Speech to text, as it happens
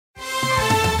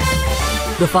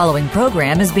The following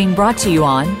program is being brought to you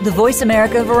on the Voice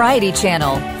America Variety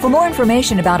Channel. For more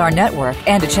information about our network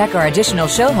and to check our additional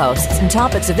show hosts and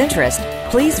topics of interest,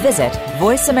 please visit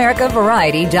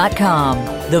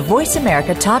VoiceAmericaVariety.com. The Voice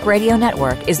America Talk Radio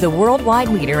Network is the worldwide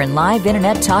leader in live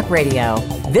Internet talk radio.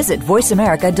 Visit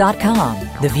VoiceAmerica.com.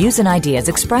 The views and ideas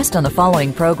expressed on the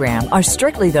following program are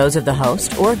strictly those of the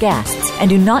host or guests and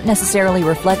do not necessarily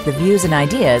reflect the views and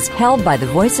ideas held by the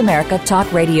Voice America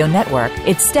Talk Radio Network,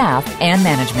 its staff, and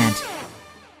management.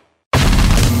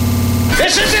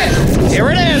 This is it! Here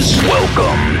it is!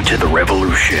 Welcome to the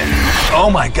revolution. Oh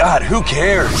my God, who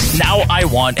cares? Now I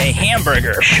want a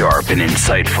hamburger. Sharp and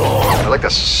insightful. I'd like to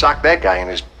sock that guy in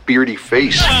his beardy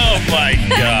face. Oh my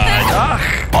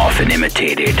God. Often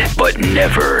imitated, but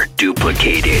never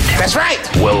duplicated. That's right!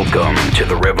 Welcome to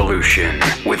the revolution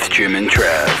with Jim and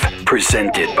Trav.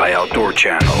 Presented by Outdoor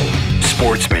Channel,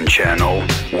 Sportsman Channel,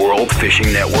 World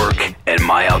Fishing Network, and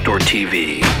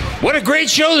MyOutdoorTV. What a great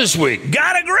show this week.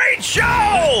 Got a great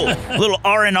show! Little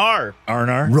R&R.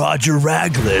 R&R? Roger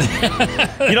Raglin.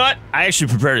 You know what? I actually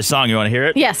prepared a song. You want to hear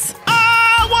it? Yes.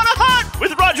 I want to hunt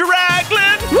with Roger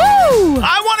Raglin. Woo!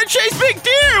 I want to chase big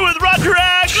deer with Roger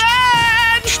Raglin.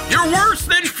 You're worse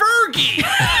than Fergie.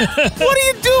 What are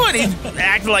you doing? He's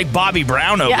acting like Bobby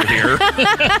Brown over here.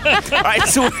 All right,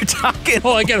 so we're talking.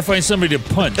 Oh, I got to find somebody to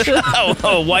punch.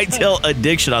 Whitetail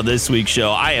Addiction on this week's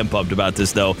show. I am pumped about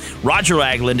this, though. Roger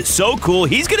Raglin, so cool.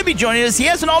 He's going to be joining us. He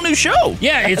has an all-new show.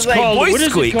 Yeah, it's like called, Voice what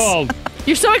is Squeaks. it called?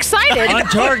 You're so excited. On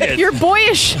Target. Your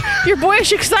boyish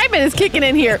excitement is kicking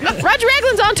in here. Roger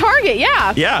Raglin's on Target,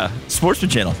 yeah. Yeah,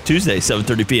 Sportsman Channel, Tuesday,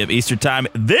 7:30 p.m. Eastern Time.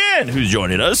 Then, who's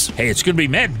joining us? Hey, it's going to be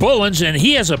Matt Bullins, and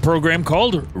he has a program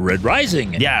called Red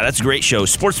Rising. Yeah, that's a great show.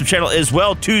 Sportsman Channel as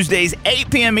well, Tuesdays,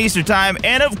 8 p.m. Eastern Time.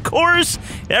 And, of course,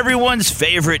 everyone's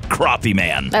favorite crappie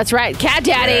man. That's right, Cat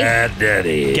Daddy. Cat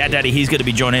Daddy. Cat Daddy, he's going to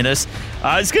be joining us.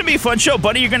 It's going to be a fun show.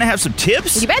 Buddy, you're going to have some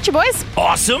tips. You betcha, boys.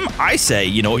 Awesome. I say,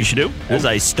 you know what you should do? As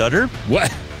I stutter.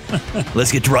 What?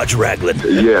 Let's get to Roger Raglin.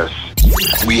 Yes.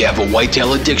 We have a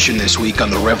whitetail addiction this week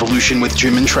on The Revolution with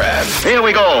Jim and Trav. Here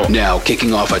we go. Now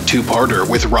kicking off a two-parter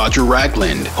with Roger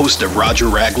Raglin, host of Roger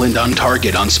Raglin on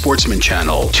Target on Sportsman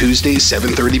Channel, Tuesdays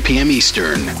 7:30 p.m.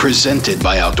 Eastern. Presented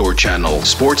by Outdoor Channel,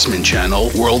 Sportsman Channel,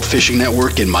 World Fishing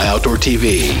Network, and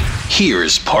MyOutdoorTV.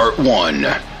 Here's part one.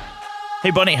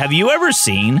 Hey, Bunny, have you ever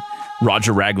seen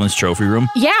Roger Raglin's trophy room?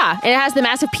 Yeah, it has the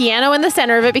massive piano in the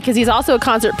center of it because he's also a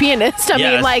concert pianist. I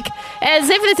mean, like, as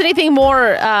if it's anything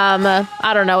more,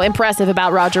 I don't know, impressive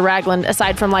about Roger Raglin,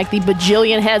 aside from, like, the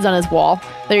bajillion heads on his wall.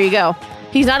 There you go.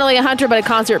 He's not only a hunter, but a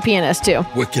concert pianist, too.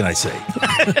 What can I say?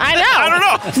 I know. I don't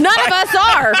know. None of us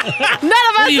are. None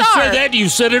of us You are. said that? You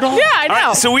said it all? Yeah, I know. All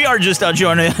right, so we are just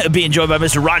being joined by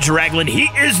Mr. Roger Raglin. He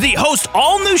is the host.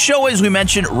 All new show, as we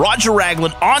mentioned, Roger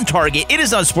Raglin on Target. It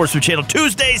is on Sportsman Channel,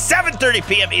 Tuesdays, 7:30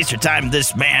 p.m. Eastern Time.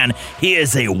 This man, he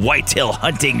is a whitetail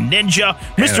hunting ninja.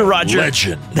 Mr. Roger.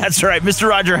 Legend. That's right. Mr.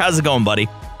 Roger, how's it going, buddy?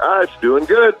 It's doing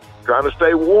good. Trying to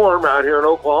stay warm out here in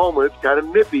Oklahoma. It's kind of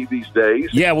nippy these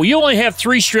days. Yeah, well, you only have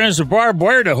 3 strands of barbed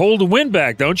wire to hold the wind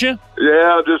back, don't you?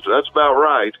 Yeah, that's about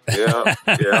right. Yeah,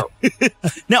 yeah.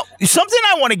 Now, something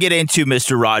I want to get into,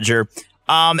 Mr. Roger.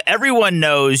 Everyone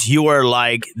knows you are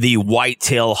like the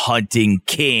whitetail hunting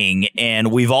king,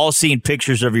 and we've all seen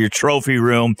pictures of your trophy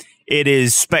room. It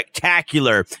is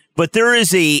spectacular, but there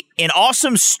is an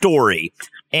awesome story,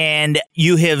 and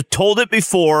you have told it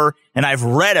before, and I've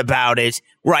read about it,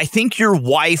 where I think your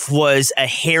wife was a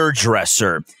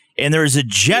hairdresser, and there's a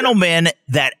gentleman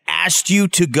that asked you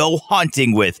to go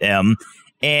hunting with him,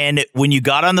 and when you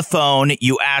got on the phone,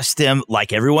 you asked him,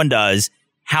 like everyone does,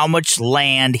 how much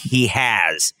land he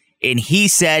has. And he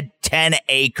said 10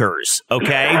 acres,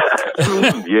 okay?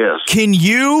 Yes. Can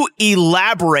you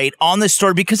elaborate on this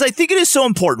story? Because I think it is so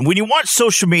important. When you watch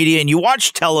social media and you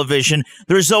watch television,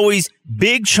 there's always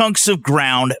big chunks of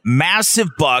ground, massive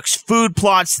bucks, food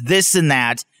plots, this and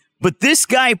that. But this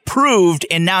guy proved,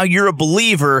 and now you're a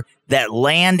believer, that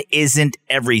land isn't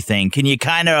everything. Can you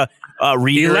kind of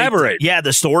elaborate? Yeah,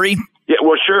 the story? Yeah,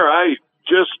 well, sure. I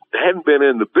just hadn't been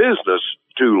in the business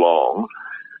too long,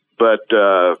 but,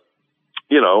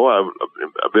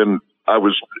 I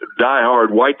was a diehard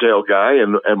whitetail guy,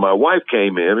 and my wife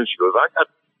came in, and she goes, I got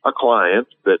a client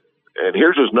and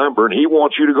here's his number, and he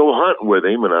wants you to go hunting with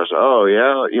him. And I said, oh,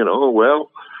 yeah,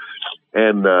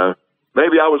 and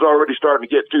maybe I was already starting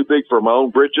to get too big for my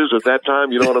own britches at that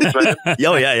time, you know what I'm saying?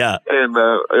 Oh, yeah. And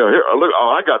here, look,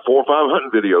 I got 4 or 5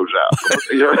 hunting videos out.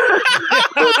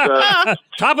 But,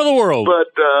 top of the world.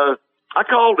 But I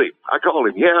called him,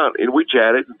 yeah, and we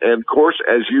chatted. And, of course,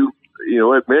 as you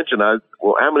had mentioned, how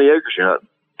many acres you hunt?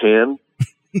 10?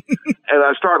 And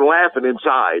I started laughing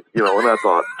inside, and I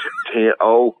thought,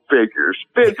 figures.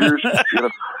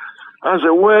 I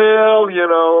said, well,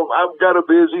 I've got a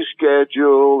busy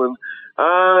schedule, and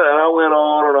I went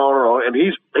on and on and on. And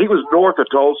he was north of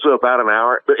Tulsa about an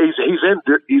hour, but he's in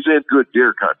good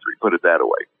deer country, put it that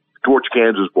way, towards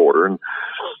Kansas border. And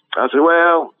I said,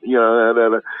 well,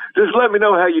 just let me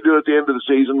know how you do at the end of the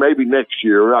season. Maybe next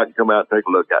year I can come out and take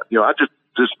a look at it. I just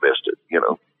dismissed it,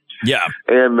 Yeah.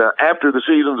 And after the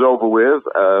season's over with,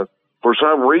 for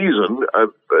some reason,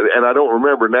 and I don't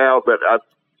remember now, but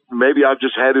maybe I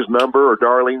just had his number or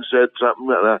Darlene said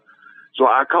something. So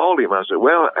I called him. I said,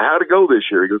 well, how'd it go this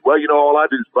year? He goes, well, all I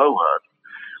do is bow hunt.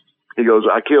 He goes,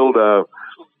 I killed a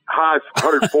high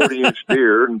 140-inch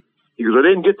deer. And he goes, I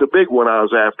didn't get the big one I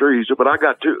was after. He said, but I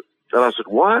got two. And I said,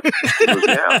 what? He goes,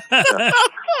 yeah.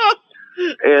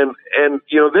 And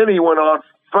then he went on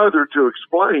further to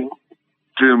explain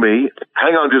to me,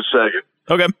 hang on just a second.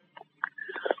 Okay.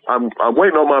 I'm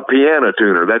waiting on my piano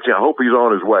tuner. I hope he's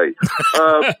on his way.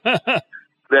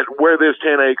 That where this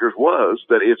 10 acres was,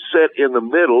 that it's set in the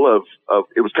middle of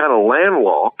it was kind of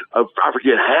landlocked. I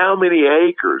forget how many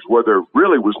acres where there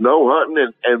really was no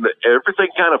hunting, and everything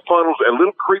kind of funnels a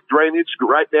little creek drainage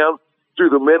right down through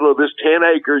the middle of this 10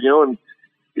 acres, and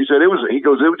he said it was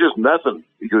just nothing.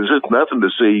 He goes, it's nothing to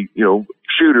see,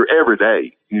 shooter every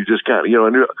day. You just kind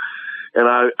of, and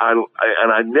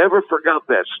I never forgot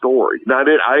that story. Now, I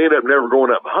ended up never going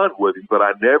up and hunting with him, but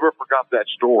I never forgot that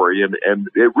story. And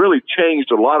it really changed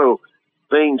a lot of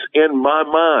things in my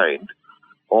mind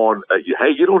on,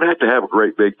 hey, you don't have to have a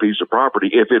great big piece of property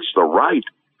if it's the right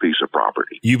piece of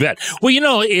property. You bet.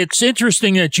 Well, it's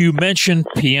interesting that you mentioned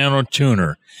piano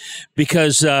tuner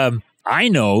because, I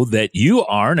know that you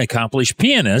are an accomplished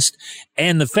pianist,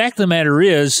 and the fact of the matter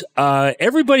is,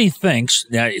 everybody thinks,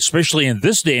 now, especially in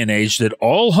this day and age, that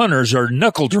all hunters are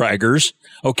knuckle draggers,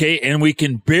 okay, and we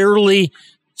can barely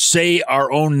say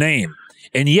our own name.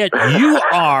 And yet you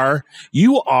are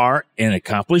an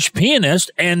accomplished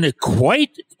pianist and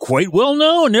quite well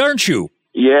known, aren't you?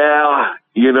 Yeah,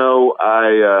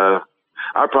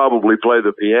 I probably play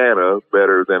the piano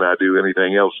better than I do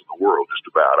anything else in the world, just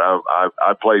about.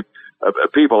 I play.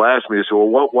 People ask me, they say,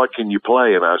 well, what can you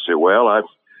play? And I say, well, I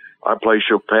play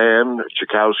Chopin,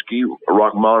 Tchaikovsky,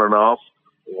 Rachmaninoff,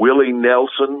 Willie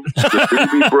Nelson, the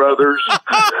Doobie Brothers. Oh,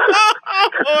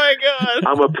 my God.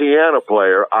 I'm a piano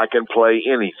player. I can play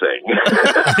anything.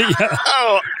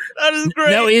 Oh, that is great.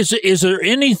 Now, is there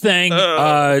anything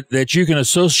that you can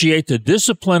associate the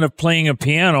discipline of playing a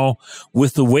piano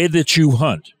with the way that you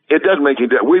hunt? It doesn't make any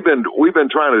difference. We've been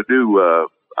trying to do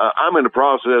I'm in the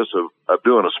process of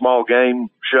doing a small game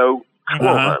show,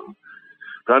 squirrel hunting.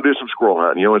 Trying to do some squirrel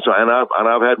hunting, and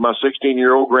I've had my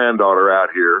 16-year-old granddaughter out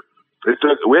here.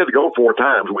 We had to go 4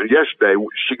 times. Yesterday,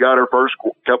 she got her first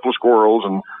couple of squirrels,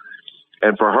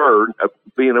 and for her,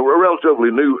 being a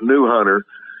relatively new hunter,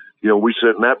 we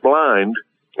sit in that blind,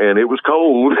 and it was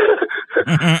cold.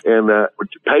 And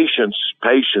patience.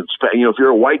 If you're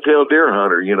a whitetail deer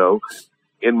hunter,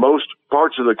 in most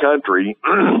parts of the country,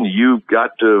 you've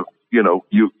got to,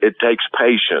 it takes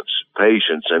patience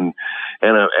and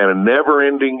a never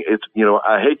ending,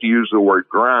 I hate to use the word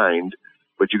grind,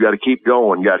 but you got to keep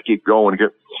going,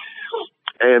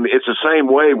 And it's the same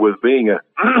way with being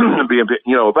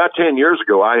about 10 years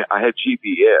ago, I had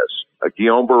GPS, a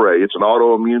Guillain-Barré. It's an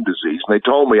autoimmune disease. And they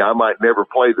told me I might never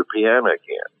play the piano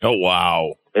again. Oh,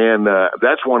 wow. And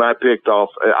that's when I picked off.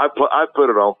 I put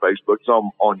it on Facebook. It's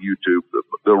on YouTube.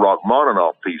 The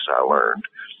Rachmaninoff piece I learned.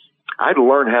 I had to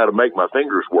learn how to make my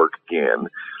fingers work again.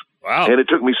 Wow! And it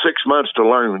took me 6 months to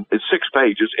learn. It's 6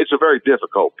 pages. It's a very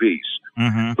difficult piece,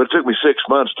 but it took me 6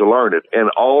 months to learn it.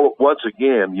 And once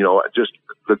again, just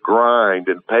the grind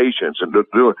and patience and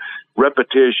doing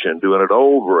repetition, doing it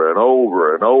over and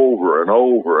over and over and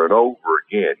over and over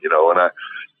again. And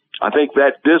I think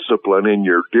that discipline in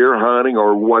your deer hunting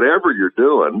or whatever you're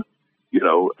doing,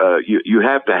 you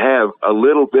have to have a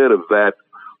little bit of that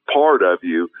part of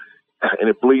you, and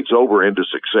it bleeds over into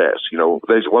success.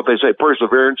 What they say,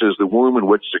 perseverance is the womb in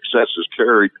which success is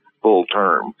carried full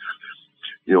term.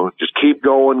 Just keep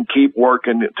going, keep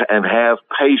working, and have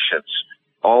patience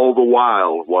all the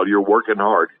while you're working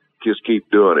hard. Just keep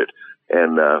doing it.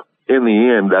 And in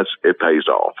the end, it pays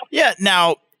off. Yeah.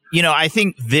 Now, I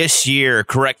think this year,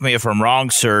 correct me if I'm wrong,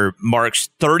 sir, marks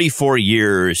 34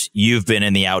 years you've been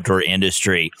in the outdoor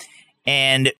industry.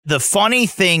 And the funny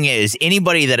thing is,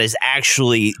 anybody that has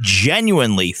actually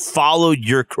genuinely followed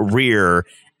your career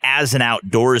as an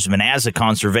outdoorsman, as a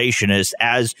conservationist,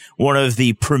 as one of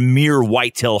the premier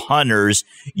whitetail hunters,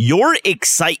 your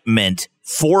excitement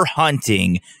for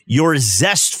hunting, your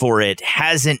zest for it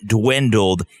hasn't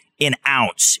dwindled an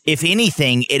ounce. If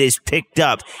anything, it is picked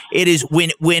up. It is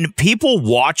when people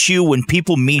watch you, when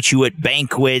people meet you at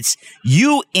banquets,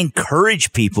 you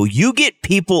encourage people. You get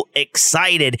people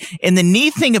excited. And the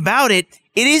neat thing about it,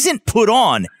 it isn't put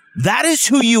on. That is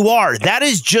who you are. That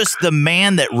is just the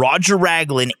man that Roger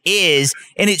Raglin is.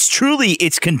 And it's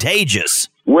contagious.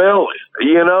 Well,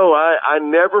 I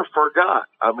never forgot.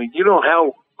 I mean, you know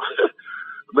how,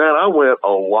 man, I went a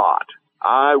lot.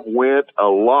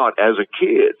 As a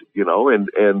kid,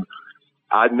 and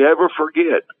I never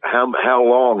forget how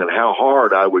long and how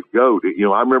hard I would go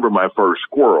to, I remember my first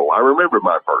squirrel. I remember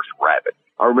my first rabbit.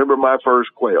 I remember my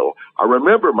first quail. I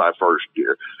remember my first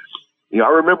deer. I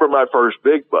remember my first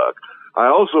big buck. I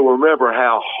also remember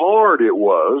how hard it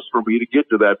was for me to get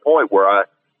to that point where I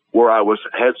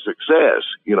had success,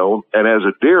 and as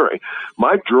a deer,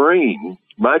 my dream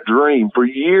for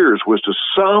years was to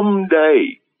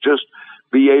someday just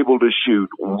be able to shoot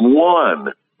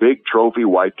one big trophy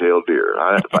whitetail deer.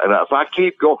 And if I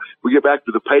keep going, we get back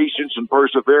to the patience and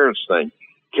perseverance thing.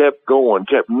 Kept going,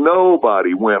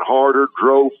 nobody went harder,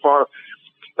 drove far.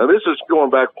 Now this is going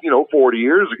back, 40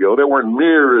 years ago. There weren't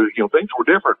near, things were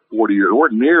different 40 years. There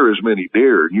weren't near as many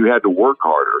deer, and you had to work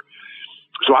harder.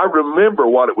 So I remember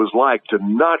what it was like to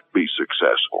not be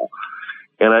successful.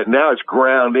 And now it's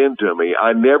ground into me.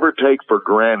 I never take for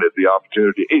granted the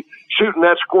opportunity. Shooting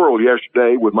that squirrel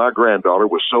yesterday with my granddaughter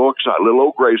was so exciting. Little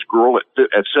old gray squirrel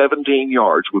at 17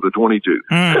 yards with a 22.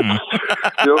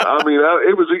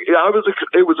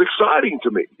 It was exciting to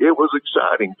me. It was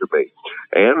exciting to me.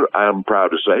 And I'm proud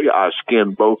to say I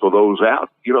skinned both of those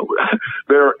out.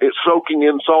 They're soaking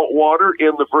in salt water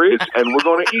in the fridge, and we're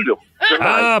going to eat them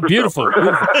tonight. Beautiful.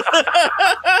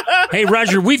 Hey,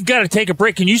 Roger, we've got to take a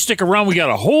break. Can you stick around? We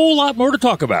got a whole lot more to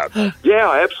talk about.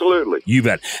 Yeah, absolutely. You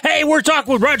bet. Hey, we're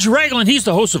talking with Roger Raglin. He's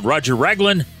the host of Roger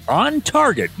Raglin on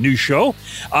Target, new show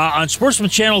on Sportsman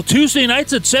Channel Tuesday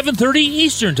nights at 7:30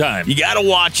 Eastern Time. You got to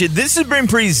watch it. This has been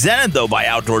presented, though, by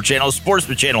Outdoor Channel,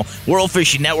 Sportsman Channel, World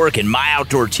Fishing Network, and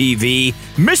MyOutdoorTV.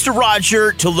 Mr.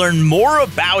 Roger, to learn more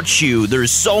about you,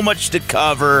 there's so much to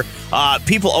cover.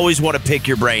 People always want to pick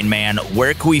your brain, man.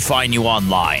 Where can we find you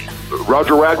online?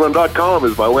 RogerRaglin.com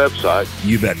is my website.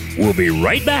 You bet. We'll be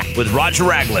right back with Roger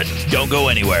Raglin. Don't go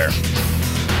anywhere.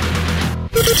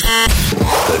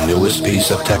 The newest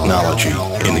piece of technology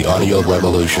in the audio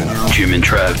revolution.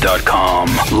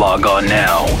 JimandTrav.com. Log on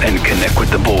now and connect with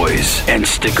the boys. And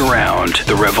stick around.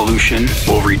 The revolution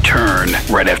will return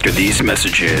right after these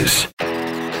messages.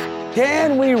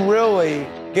 Can we really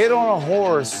get on a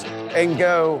horse and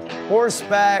go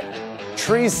horseback,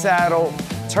 tree saddle,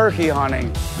 turkey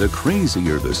hunting? The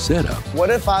crazier the setup, What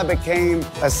if I became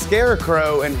a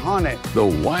scarecrow and hunted? the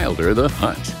wilder the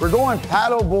hunt. We're going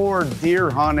paddleboard deer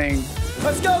hunting.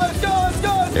 Let's go, let's go, let's go!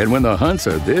 And when the hunts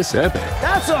are this epic,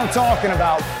 That's what I'm talking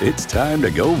about. it's time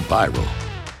to go viral.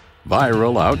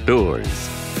 Viral Outdoors.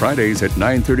 Fridays at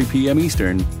 9:30 p.m.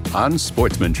 Eastern on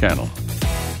Sportsman Channel.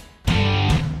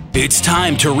 It's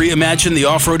time to reimagine the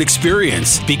off-road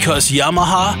experience because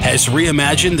Yamaha has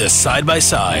reimagined the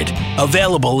side-by-side.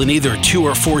 Available in either 2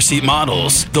 or 4-seat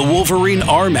models, the Wolverine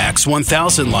R-Max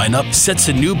 1000 lineup sets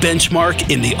a new benchmark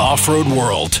in the off-road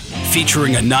world.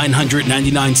 Featuring a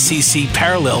 999cc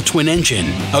parallel twin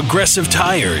engine, aggressive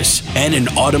tires, and an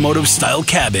automotive-style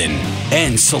cabin.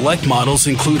 And select models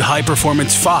include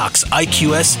high-performance Fox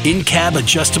IQS in-cab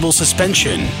adjustable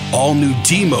suspension, all-new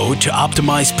D-Mode to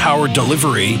optimize power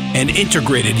delivery, an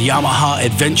integrated Yamaha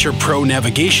Adventure Pro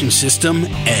navigation system,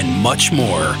 and much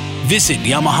more. Visit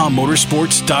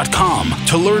YamahaMotorsports.com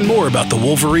to learn more about the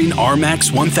Wolverine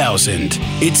R-Max 1000.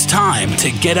 It's time to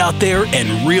get out there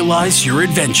and realize your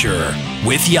adventure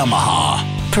with Yamaha.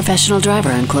 Professional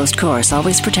driver on closed course.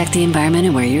 Always protect the environment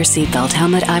and wear your seatbelt,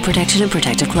 helmet, eye protection, and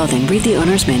protective clothing. Read the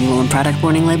owner's manual and product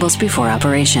warning labels before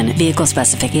operation. Vehicle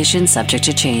specifications subject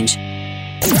to change.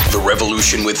 The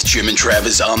Revolution with Jim and Trav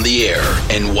is on the air,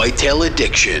 and Whitetail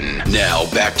Addiction. Now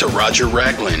back to Roger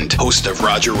Raglin, host of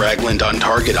Roger Raglin on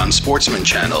Target on Sportsman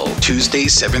Channel,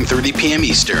 Tuesdays 7:30 p.m.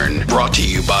 Eastern. Brought to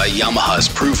you by Yamaha's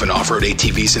proven off-road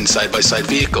ATVs and side-by-side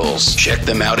vehicles. Check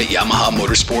them out at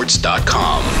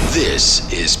YamahaMotorsports.com.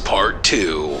 This is part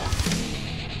 2.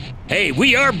 Hey,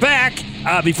 we are back.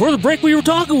 Before the break, we were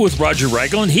talking with Roger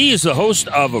Raglin. He is the host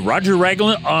of Roger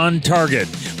Raglin on Target.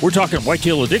 We're talking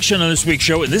Whitetail Addiction on this week's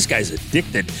show, and this guy's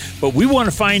addicted. But we want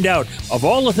to find out, of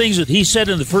all the things that he said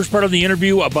in the first part of the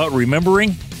interview about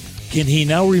remembering, can he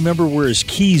now remember where his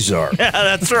keys are? Yeah,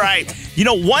 that's right.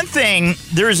 One thing,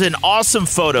 there's an awesome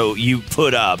photo you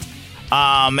put up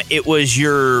It was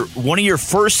one of your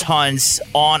first hunts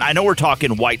on, I know we're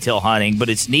talking whitetail hunting, but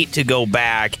it's neat to go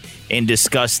back and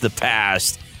discuss the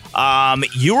past.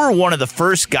 You were one of the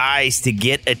first guys to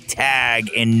get a tag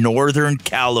in Northern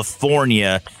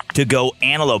California to go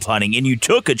antelope hunting, and you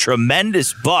took a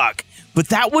tremendous buck, but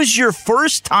that was your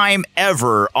first time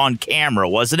ever on camera,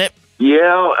 wasn't it?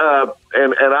 Yeah,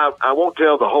 and I won't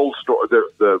tell the whole story.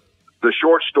 The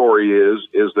short story is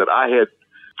that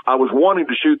I was wanting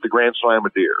to shoot the Grand Slam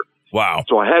of deer. Wow.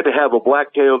 So I had to have a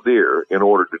black-tailed deer in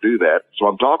order to do that. So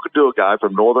I'm talking to a guy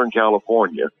from Northern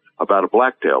California about a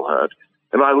black-tail hunt.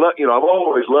 And I've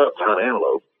always loved to hunt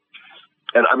antelope.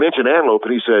 And I mentioned antelope,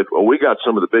 and he said, well, we got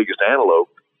some of the biggest antelope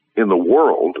in the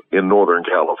world in Northern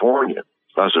California.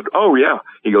 I said, oh, yeah.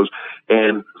 He goes,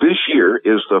 and this year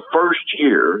is the first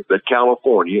year that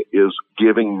California is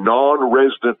giving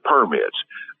non-resident permits.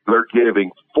 They're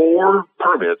giving 4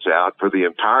 permits out for the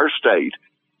entire state.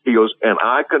 He goes, and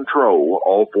I control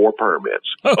all 4 permits.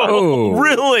 Oh,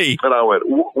 really? And I went,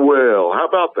 well, how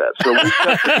about that? So we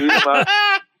cut the deal.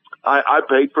 I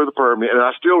paid for the permit, and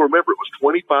I still remember it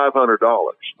was $2,500.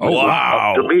 Oh,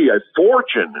 wow. To me, a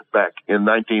fortune back in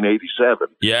 1987.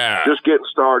 Yeah. Just getting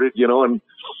started,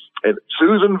 and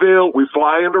Susanville, we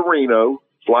fly into Reno,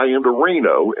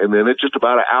 and then it's just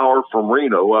about an hour from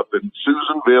Reno up in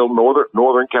Susanville,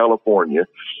 Northern California.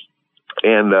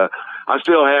 And I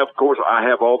still have, of course, I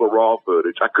have all the raw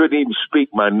footage. I couldn't even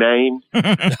speak my name.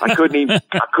 I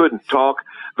couldn't talk.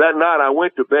 That night I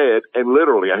went to bed, and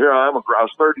literally, I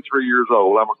was 33 years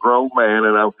old. I'm a grown man,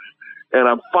 and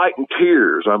I'm fighting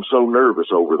tears. I'm so nervous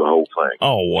over the whole thing.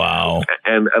 Oh, wow.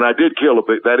 And I did kill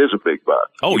that is a big buck.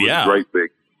 Oh, yeah. Great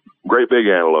big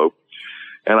antelope.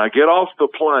 And I get off the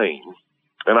plane,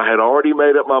 and I had already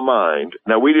made up my mind.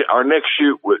 Now, our next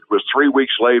shoot was 3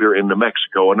 weeks later in New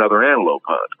Mexico, another antelope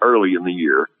hunt early in the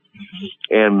year.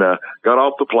 And got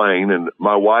off the plane, and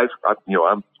my wife, I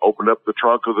opened up the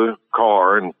trunk of the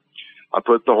car, and I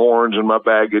put the horns and my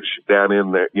baggage down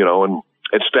in there, and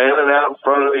standing out in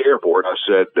front of the airport, I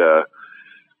said,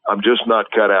 I'm just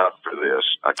not cut out for this.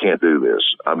 I can't do this.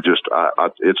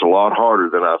 It's a lot harder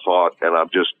than I thought,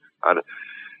 and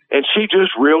and she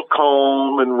just real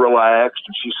calm and relaxed,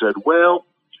 and she said, well,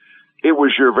 it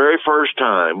was your very first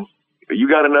time. You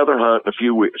got another hunt in a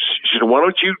few weeks. She said, why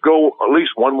don't you go at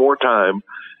least one more time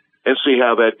and see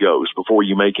how that goes before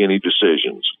you make any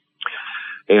decisions?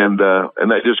 And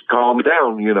that just calmed me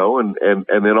down, and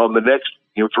then on the next,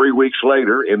 3 weeks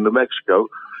later in New Mexico,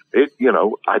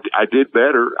 I did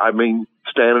better. I mean,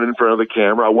 standing in front of the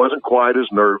camera, I wasn't quite as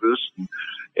nervous,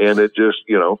 and it just,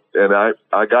 and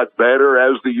I got better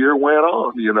as the year went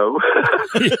on,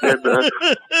 and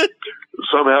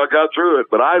somehow I got through it.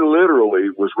 But I literally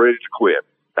was ready to quit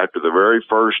after the very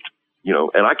first,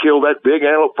 and I killed that big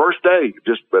antelope first day,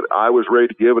 but I was ready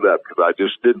to give it up because I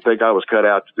just didn't think I was cut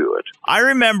out to do it. I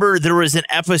remember there was an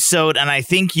episode, and I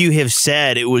think you have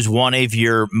said it was one of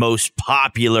your most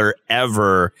popular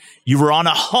ever. You were on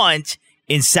a hunt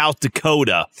in South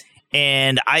Dakota,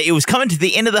 and it was coming to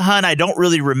the end of the hunt. I don't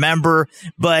really remember,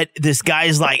 but this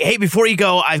guy's like, hey, before you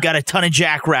go, I've got a ton of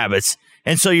jackrabbits.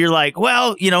 And so you're like,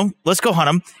 well, let's go hunt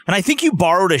them. And I think you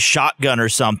borrowed a shotgun or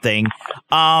something.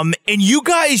 And you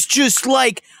guys just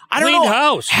I don't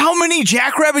know how many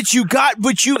jackrabbits you got,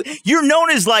 but you're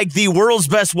known as the world's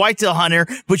best whitetail hunter,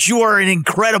 but you are an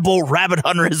incredible rabbit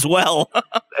hunter as well.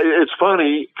 It's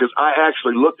funny because I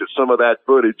actually looked at some of that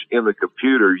footage in the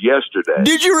computer yesterday.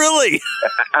 Did you really?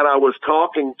 And I was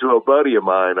talking to a buddy of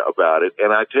mine about it,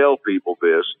 and I tell people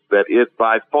that it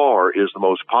by far is the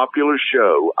most popular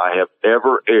show I have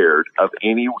ever aired of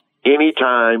any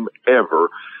time ever.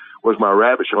 Was my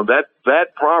rabbit show. And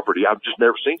that property, I've just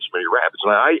never seen so many rabbits.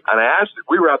 And I asked it,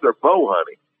 we were out there bow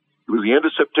hunting. It was the end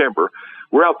of September.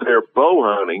 We're out there bow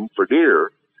hunting for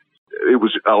deer. It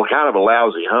was kind of a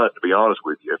lousy hunt, to be honest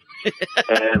with you.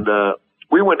 And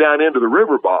we went down into the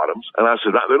river bottoms, and I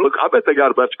said, look, I bet they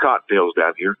got a bunch of cottontails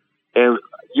down here. And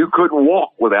you couldn't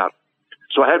walk without.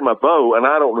 So I had my bow, and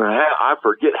I don't know I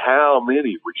forget how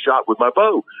many we shot with my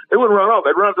bow. They wouldn't run off.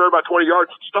 They'd run up there about 20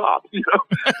 yards and stop,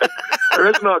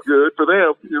 That's not good for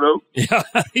them, Yeah.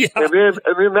 And then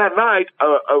that night,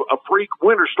 a freak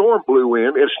winter storm blew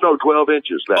in. It snowed 12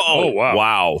 inches that night.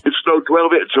 Wow. It snowed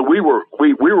 12 inches. So we were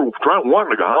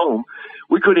wanting to go home.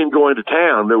 We couldn't even go into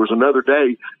town. There was another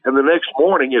day. And the next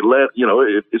morning it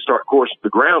started, of course, the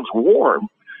ground's warm.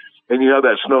 And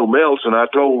that snow melts, and I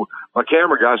told my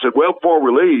camera guy, I said, well, before we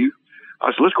leave,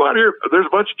 I said, let's go out here. There's a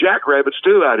bunch of jackrabbits,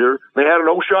 too, out here. They had an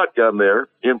old shotgun there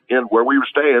in where we were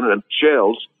staying and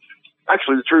shells.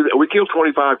 Actually, the truth, we killed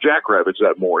 25 jackrabbits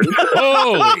that morning.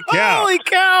 Holy cow! Holy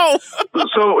cow!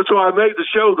 So I made the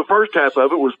show. The first half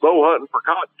of it was bow hunting for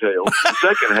cottontails. The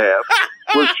second half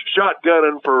was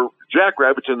shotgunning for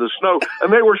jackrabbits in the snow,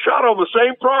 and they were shot on the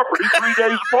same property 3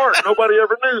 days apart. Nobody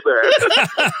ever knew that.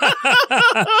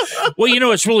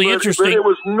 Well, it's really interesting. But it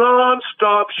was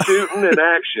nonstop shooting and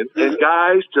action, and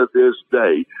guys to this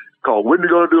day call, when are you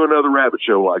going to do another rabbit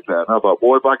show like that? And I thought,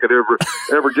 boy, if I could ever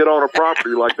get on a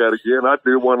property like that again, I'd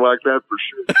do one like that for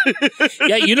sure.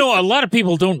 Yeah, a lot of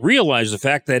people don't realize the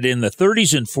fact that in the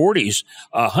 30s and 40s,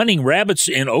 hunting rabbits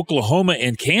in Oklahoma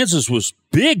and Kansas was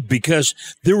big because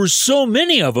there were so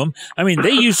many of them. I mean,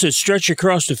 they used to stretch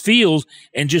across the field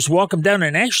and just walk them down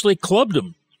and actually clubbed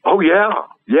them. Oh, yeah.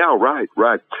 Yeah, right.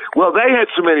 Well, they had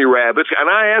so many rabbits, and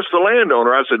I asked the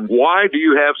landowner, I said, why do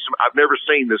you have I've never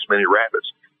seen this many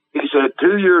rabbits. He said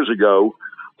 2 years ago,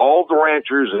 all the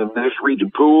ranchers in this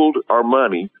region pooled our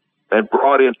money and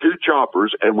brought in 2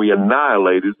 choppers, and we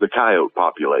annihilated the coyote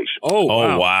population. Oh,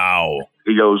 wow.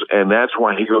 He goes, and that's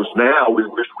why he goes, now we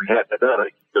wish we hadn't done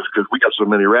it because we got so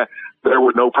many rabbits. There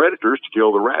were no predators to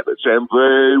kill the rabbits, and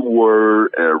they were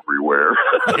everywhere.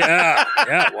 Yeah,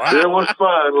 wow. It was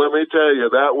fun, let me tell you.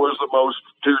 That was the most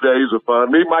 2 days of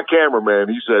fun. Me, my cameraman,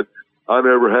 he said, I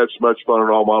never had so much fun in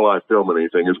all my life filming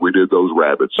anything as we did those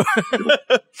rabbits.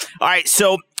 All right,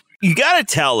 so you got to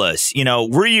tell us,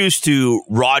 we're used to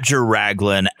Roger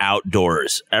Raglin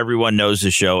Outdoors. Everyone knows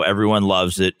the show. Everyone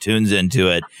loves it, tunes into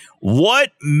it.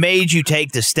 What made you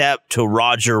take the step to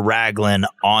Roger Raglin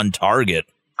on Target?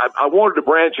 I wanted to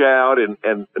branch out, and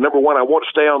number one, I want to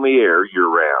stay on the air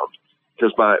year-round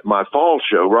because my fall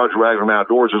show, Roger Raglin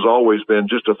Outdoors, has always been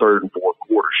just a third and fourth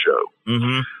quarter show.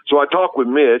 Mm-hmm. So I talked with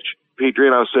Mitch Petrie,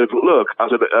 and I said,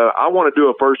 I want to do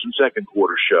a first and second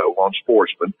quarter show on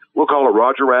Sportsman. We'll call it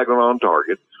Roger Raglin on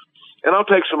Target. And I'll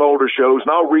take some older shows,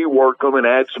 and I'll rework them and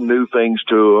add some new things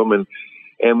to them.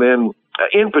 And then,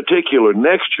 in particular,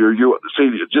 next year, you'll see,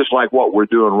 just like what we're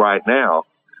doing right now,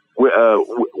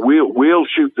 we'll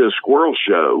shoot this squirrel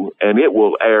show, and it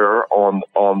will air on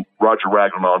Roger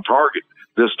Raglin on Target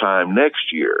this time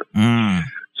next year. Mm.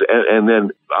 So, and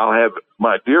then I'll have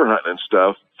my deer hunting and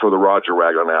stuff for the Roger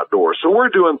Raglin Outdoors. So we're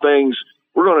doing things.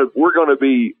 We're gonna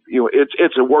be,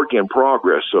 it's a work in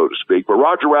progress, so to speak. But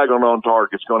Roger Raglin on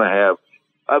Target's going to have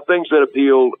things that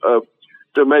appeal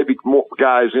to maybe more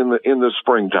guys in the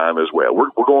springtime as well.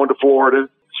 We're going to Florida.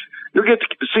 You'll get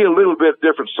to see a little bit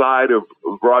different side of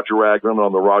Roger Raglin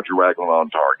on the Roger Raglin on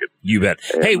Target. You bet.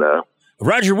 And, hey,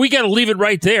 Roger, we got to leave it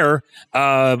right there.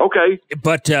 Okay.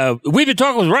 But we've been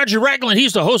talking with Roger Raglin.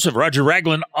 He's the host of Roger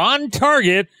Raglin on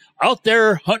Target, out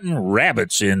there hunting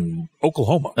rabbits in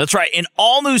Oklahoma. That's right. An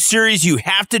all-new series. You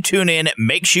have to tune in.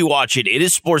 Make sure you watch it. It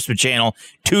is Sportsman Channel,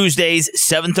 Tuesdays,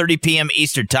 7:30 p.m.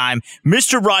 Eastern Time.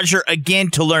 Mr. Roger,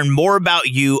 again, to learn more about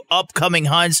you, upcoming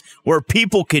hunts, where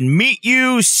people can meet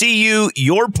you, see you,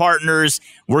 your partners,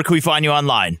 where can we find you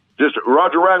online? Just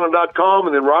RogerRaglin.com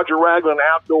and then Roger Raglin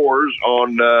Outdoors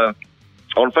on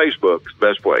Facebook.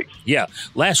 Best way. Yeah.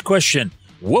 Last question.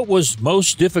 What was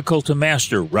most difficult to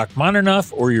master,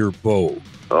 Rachmaninoff or your bow?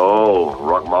 Oh,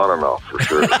 Rachmaninoff for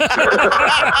sure.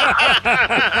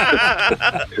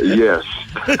 Yes.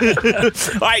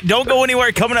 All right, don't go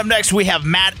anywhere. Coming up next, we have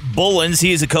Matt Bullins.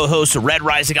 He is a co-host of Red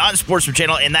Rising on Sportsman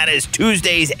Channel, and that is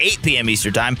Tuesdays, 8 p.m.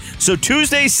 Eastern Time. So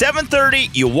Tuesdays,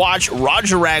 7:30, you watch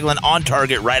Roger Raglin on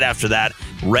Target. Right after that,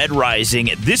 Red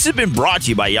Rising. This has been brought to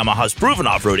you by Yamaha's proven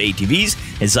off-road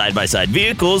ATVs and side-by-side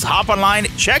vehicles. Hop online,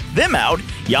 check them out,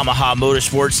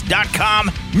 YamahaMotorsports.com.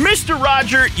 Mr.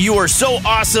 Roger, you are so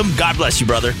awesome. God bless you,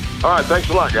 brother. All right, thanks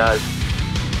a lot, guys.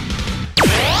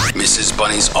 Mrs.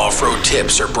 Bunny's off-road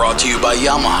tips are brought to you by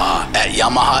Yamaha at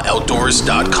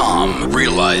YamahaOutdoors.com.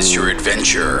 Realize your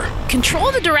adventure.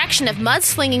 Control the direction of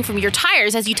mudslinging from your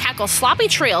tires as you tackle sloppy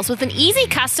trails with an easy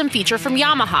custom feature from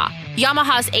Yamaha.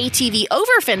 Yamaha's ATV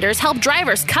overfenders help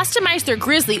drivers customize their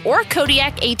Grizzly or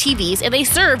Kodiak ATVs, and they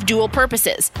serve dual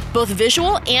purposes, both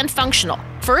visual and functional.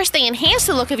 First, they enhance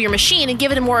the look of your machine and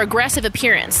give it a more aggressive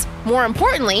appearance. More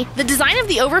importantly, the design of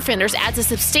the overfenders adds a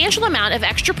substantial amount of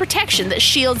extra protection that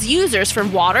shields users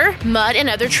from water, mud, and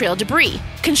other trail debris.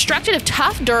 Constructed of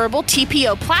tough, durable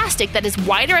TPO plastic that is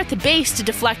wider at the base to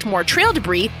deflect more trail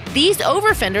debris, these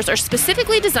overfenders are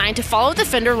specifically designed to follow the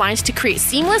fender lines to create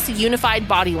seamless, unified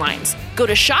body lines. Go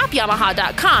to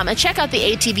shopyamaha.com and check out the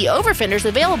ATV overfenders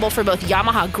available for both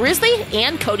Yamaha Grizzly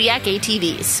and Kodiak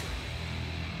ATVs.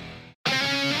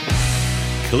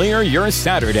 Clear your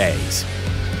Saturdays.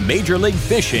 Major League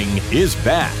Fishing is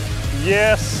back.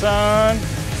 Yes, son.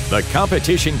 The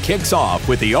competition kicks off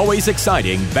with the always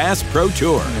exciting Bass Pro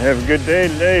Tour. Have a good day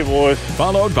today, boys.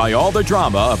 Followed by all the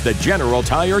drama of the General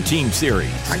Tire Team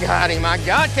Series. I got him. I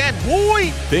got that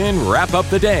boy. Then wrap up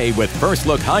the day with first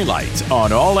look highlights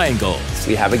on all angles.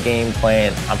 We have a game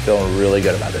plan. I'm feeling really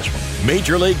good about this one.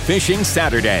 Major League Fishing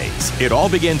Saturdays. It all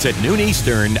begins at noon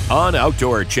Eastern on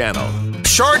Outdoor Channel.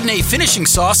 Chardonnay finishing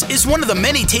sauce is one of the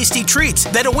many tasty treats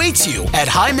that awaits you at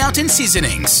High Mountain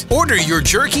Seasonings. Order your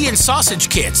jerky and sausage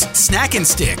kits, snack and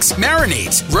sticks,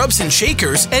 marinades, rubs and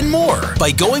shakers, and more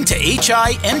by going to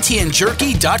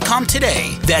HIMTNJerky.com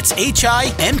today. That's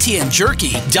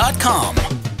HIMTNJerky.com.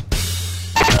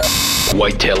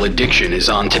 Whitetail Addiction is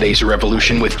on today's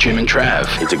Revolution with Jim and Trav.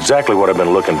 It's exactly what I've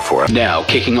been looking for. Now,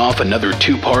 kicking off another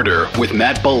two-parter with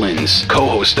Matt Bullins,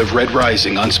 co-host of Red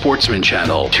Rising on Sportsman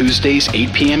Channel, Tuesdays,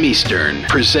 8 p.m. Eastern,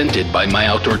 presented by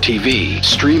MyOutdoorTV.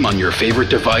 Stream on your favorite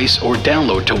device or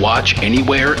download to watch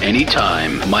anywhere,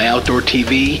 anytime.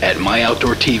 MyOutdoorTV at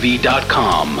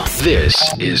MyOutdoorTV.com.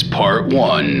 This is part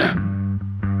 1.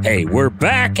 Hey, we're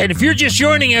back, and if you're just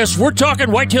joining us, we're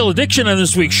talking Whitetail Addiction on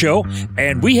this week's show,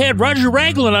 and we had Roger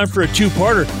Raglin on for a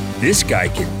two-parter. This guy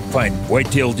can find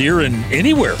whitetail deer in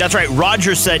anywhere. That's right.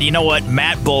 Roger said, you know what,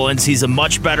 Matt Bullins, he's a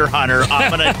much better hunter.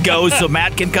 I'm going to go so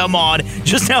Matt can come on.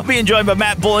 Just now being joined by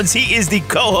Matt Bullins. He is the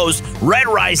co-host, Red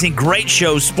Rising, great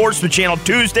show, Sportsman Channel,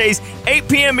 Tuesdays, 8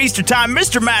 p.m. Eastern Time.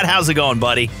 Mr. Matt, how's it going,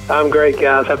 buddy? I'm great,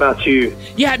 guys. How about you?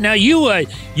 Yeah, now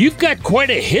you've got quite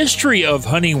a history of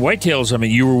hunting whitetails. I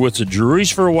mean, you were with the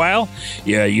Drury's for a while.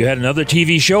 Yeah, you had another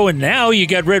TV show, and now you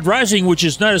got Red Rising, which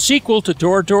is not a sequel to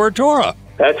Tora Tora Tora.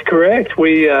 That's correct.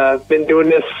 We been doing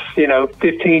this,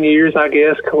 15 years, I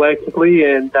guess, collectively,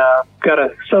 and got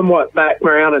a somewhat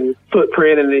background and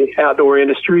footprint in the outdoor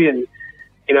industry. And,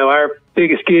 our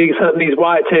biggest gig is hunting these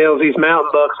whitetails, these mountain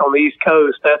bucks on the East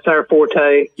Coast. That's our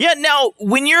forte. Yeah, now,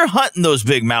 when you're hunting those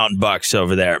big mountain bucks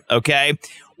over there, okay,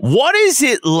 what is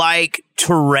it like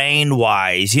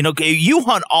terrain-wise? You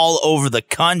hunt all over the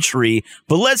country,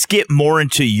 but let's get more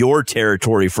into your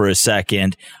territory for a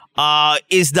second.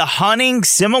 Is the hunting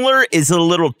similar? Is it a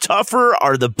little tougher?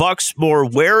 Are the bucks more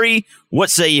wary? What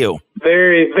say you?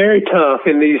 Very, very tough.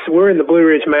 We're in the Blue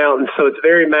Ridge Mountains, so it's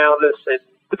very mountainous. And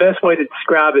the best way to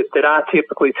describe it that I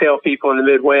typically tell people in the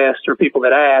Midwest or people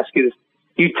that ask is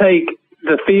you take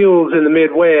the fields in the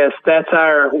Midwest, that's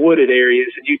our wooded areas.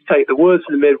 And you take the woods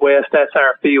in the Midwest, that's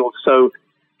our fields. So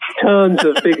tons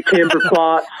of big timber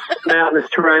plots, mountainous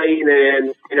terrain,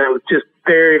 and, just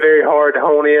very, very hard to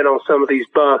hone in on some of these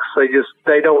bucks.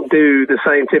 They don't do the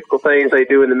same typical things they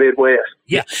do in the Midwest.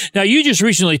 Yeah. Now, you just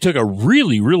recently took a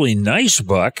really, really nice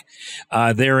buck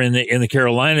there in the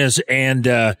Carolinas, and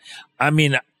I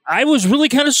was really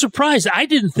kind of surprised. I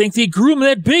didn't think they grew them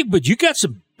that big, but you got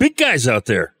some big guys out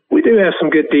there. We do have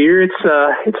some good deer.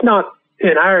 It's not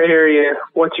in our area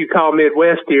what you call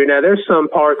Midwest deer. Now, there's some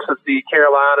parts of the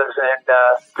Carolinas and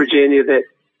Virginia that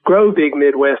grow big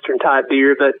Midwestern type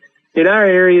deer, but in our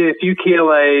area, if you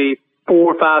kill a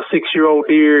 4, 5, 6-year-old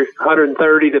deer,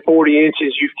 130 to 40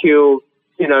 inches, you've killed,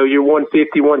 your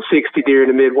 150, 160 deer in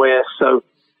the Midwest. So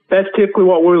that's typically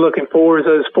what we're looking for is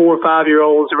those 4 or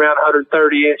 5-year-olds around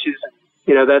 130 inches.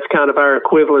 That's kind of our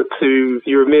equivalent to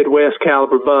your Midwest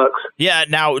caliber bucks. Yeah,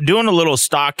 now doing a little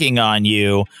stalking on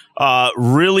you,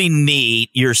 really neat.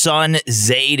 Your son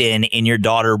Zayden and your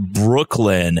daughter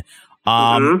Brooklyn.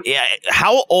 Yeah,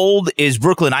 how old is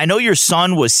Brooklyn? I know your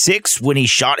son was 6 when he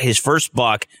shot his first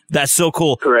buck. That's so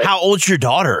cool. Correct. How old's your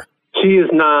daughter? She is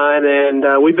 9, and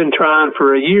we've been trying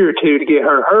for a year or two to get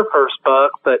her first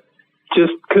buck, but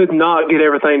just could not get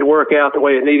everything to work out the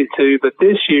way it needed to. But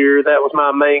this year, that was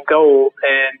my main goal,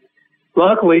 and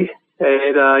luckily,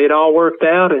 it all worked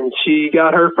out, and she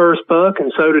got her first buck,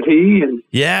 and so did he. And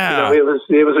yeah, it was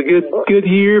a good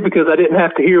year because I didn't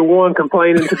have to hear one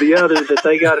complaining to the other that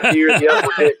they got a deer and the other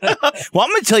one didn't. Well,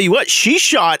 I'm going to tell you what, she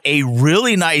shot a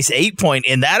really nice 8-point,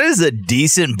 and that is a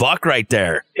decent buck right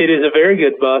there. It is a very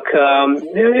good buck.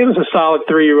 It was a solid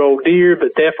 3-year-old deer, but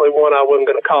definitely one I wasn't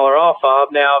going to call her off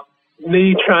of. Now,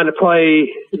 me trying to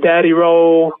play daddy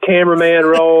role, cameraman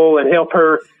role, and help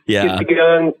her get the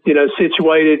gun,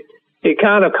 situated. It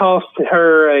kind of cost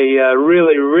her a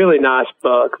really, really nice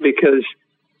buck because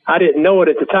I didn't know it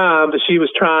at the time, but she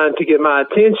was trying to get my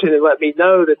attention and let me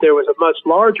know that there was a much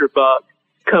larger buck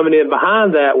coming in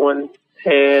behind that one.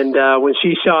 And when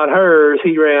she shot hers,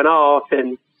 he ran off,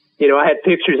 and I had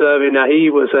pictures of him. Now, he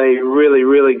was a really,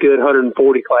 really good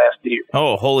 140 class deer.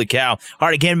 Oh, holy cow. All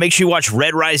right, again, make sure you watch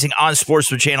Red Rising on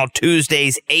Sportsman Channel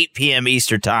Tuesdays, 8 p.m.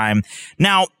 Eastern Time.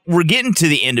 Now, we're getting to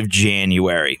the end of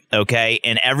January, okay?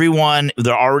 And everyone,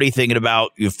 they're already thinking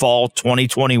about fall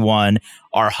 2021,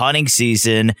 our hunting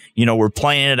season. We're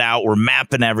planning it out. We're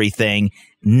mapping everything.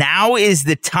 Now is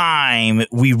the time.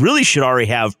 We really should already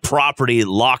have property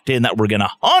locked in that we're going to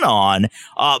hunt on.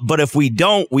 But if we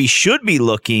don't, we should be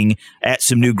looking at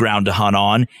some new ground to hunt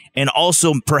on and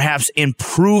also perhaps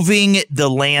improving the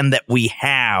land that we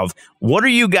have. What are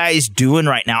you guys doing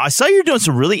right now? I saw you're doing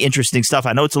some really interesting stuff.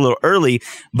 I know it's a little early,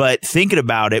 but thinking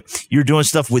about it, you're doing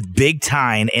stuff with Big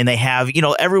Tine, and they have,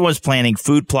 everyone's planting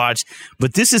food plots,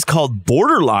 but this is called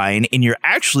Borderline, and you're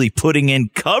actually putting in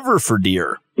cover for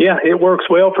deer. Yeah, it works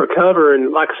well for cover,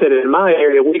 and like I said, in my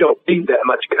area, we don't need that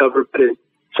much cover, but in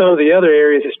some of the other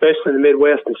areas, especially in the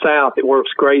Midwest and South, it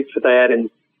works great for that, and,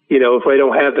 if they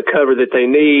don't have the cover that they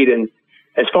need. And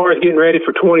as far as getting ready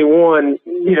for 21,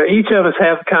 each of us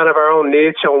have kind of our own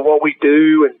niche on what we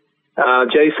do, and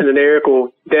Jason and Eric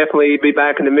will definitely be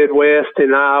back in the Midwest,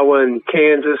 in Iowa and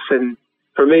Kansas, and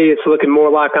for me, it's looking more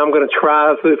like I'm going to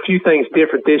try a few things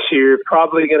different this year,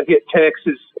 probably going to hit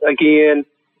Texas again,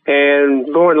 and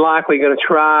more than likely going to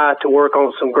try to work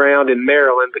on some ground in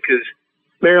Maryland, because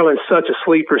Maryland's such a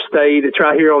sleeper state. It's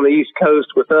right here on the East Coast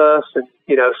with us, and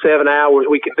 7 hours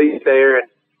we can be there, and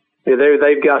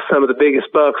they've got some of the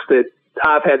biggest bucks that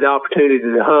I've had the opportunity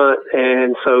to hunt,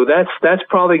 and so that's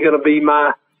probably going to be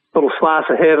my little slice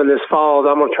of heaven this fall.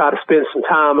 I'm going to try to spend some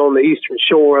time on the Eastern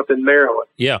Shore up in Maryland.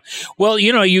 Yeah. Well,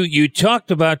 you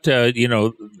talked about,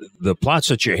 the plots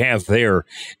that you have there,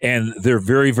 and they're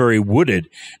very, very wooded.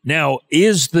 Now,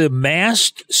 is the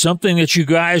mast something that you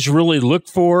guys really look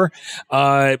for?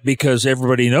 Because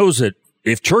everybody knows that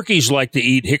if turkeys like to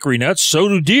eat hickory nuts, so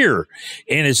do deer.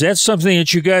 And is that something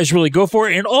that you guys really go for?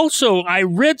 And also, I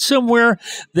read somewhere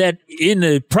that in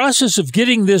the process of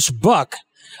getting this buck,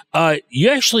 you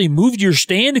actually moved your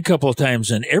stand a couple of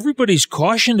times, and everybody's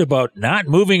cautioned about not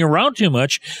moving around too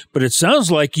much, but it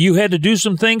sounds like you had to do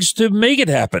some things to make it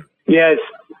happen. Yes.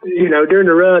 During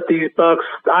the rut, these bucks,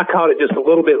 I caught it just a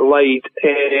little bit late,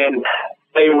 and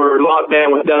they were locked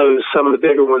down with does. Some of the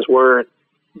bigger ones were.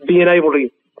 Being able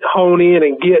to hone in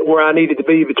and get where I needed to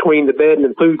be between the bedding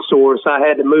and food source, I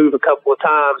had to move a couple of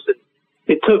times. And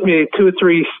it took me 2 or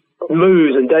 3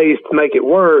 moves and days to make it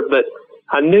work, but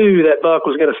I knew that buck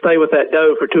was going to stay with that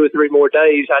doe for 2 or 3 more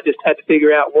days. I just had to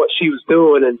figure out what she was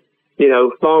doing. And,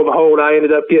 lo and behold, I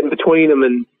ended up getting between them,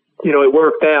 and, it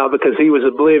worked out because he was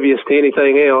oblivious to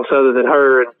anything else other than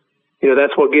her. And,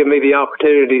 that's what gave me the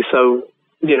opportunity. So,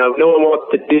 knowing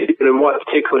what to do and what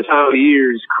particular time of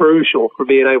year is crucial for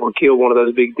being able to kill one of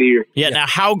those big deer. Yeah. Now,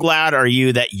 how glad are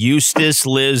you that Eustace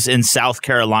lives in South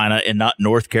Carolina and not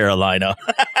North Carolina?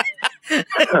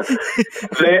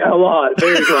 A lot.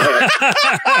 Very glad.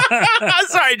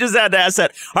 Sorry, just had to ask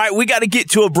that. All right, we got to get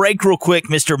to a break real quick.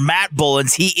 Mr. Matt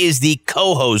Bullins, he is the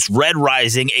co-host, Red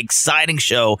Rising, exciting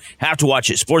show. Have to watch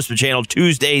it. Sportsman Channel,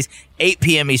 Tuesdays, 8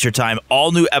 p.m. Eastern Time.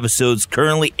 All new episodes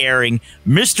currently airing.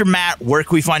 Mr. Matt, where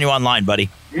can we find you online, buddy?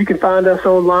 You can find us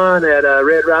online at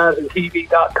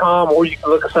redrisingtv.com, or you can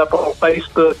look us up on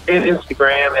Facebook and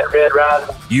Instagram at Red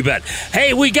Rising. You bet.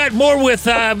 Hey, we got more with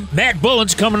Matt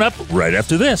Bullins coming up right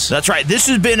after this. That's right. This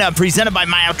has been presented by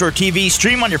MyOutdoorTV.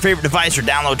 Stream on your favorite device or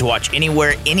download to watch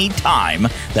anywhere, anytime.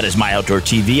 That is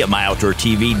MyOutdoorTV at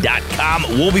MyOutdoorTV.com.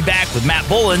 We'll be back with Matt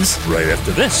Bullins right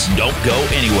after this. Don't go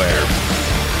anywhere.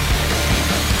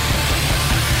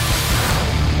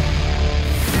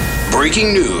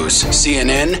 Breaking news.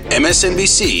 CNN,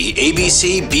 MSNBC,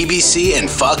 ABC, BBC, and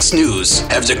Fox News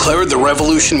have declared The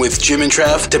Revolution with Jim and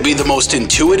Trav to be the most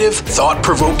intuitive,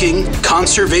 thought-provoking,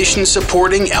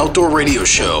 conservation-supporting outdoor radio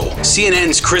show.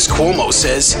 CNN's Chris Cuomo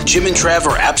says Jim and Trav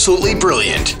are absolutely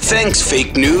brilliant. Thanks,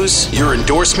 fake news. Your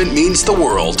endorsement means the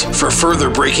world. For further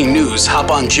breaking news, hop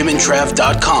on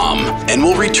jimandtrav.com, and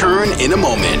we'll return in a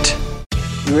moment.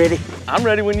 You ready? I'm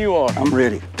ready when you are. I'm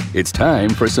ready. It's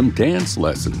time for some dance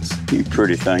lessons. You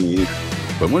pretty thing, you.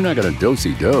 But we're not going to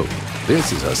do-si-do.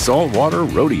 This is a saltwater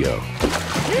rodeo.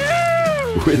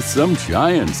 With some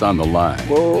giants on the line.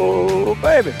 Whoa,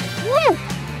 baby. Woo!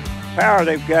 Power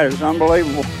they've got is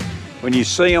unbelievable. When you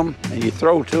see them and you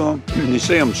throw to them and you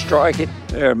see them strike it,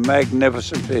 they're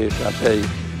magnificent fish, I tell you.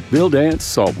 Bill Dance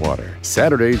Saltwater,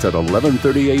 Saturdays at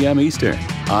 11:30 a.m. Eastern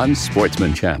on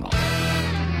Sportsman Channel.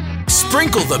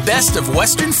 Sprinkle the best of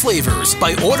Western flavors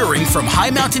by ordering from High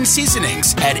Mountain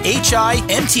Seasonings at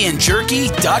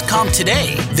HIMTNJerky.com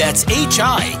today. That's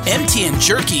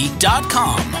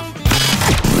HIMTNJerky.com.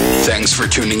 Thanks for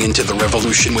tuning into The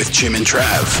Revolution with Jim and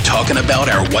Trav, talking about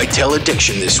our whitetail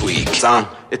addiction this week. It's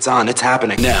on. It's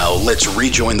happening. Now, let's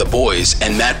rejoin the boys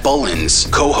and Matt Bullins,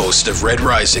 co-host of Red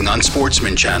Rising on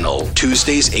Sportsman Channel,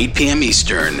 Tuesdays 8 p.m.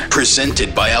 Eastern,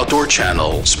 presented by Outdoor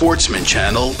Channel, Sportsman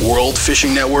Channel, World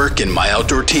Fishing Network, and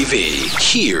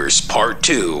MyOutdoorTV. Here's part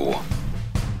 2.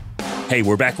 Hey,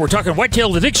 we're back. We're talking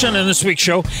whitetail addiction in this week's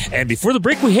show. And before the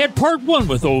break, we had part 1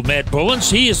 with old Matt Bullins.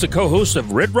 He is the co-host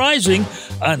of Red Rising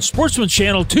on Sportsman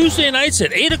Channel Tuesday nights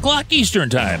at 8 o'clock Eastern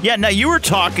Time. Yeah, now you were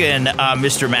talking,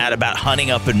 Mr. Matt, about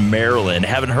hunting up in Maryland.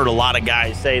 Haven't heard a lot of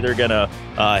guys say they're going to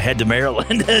head to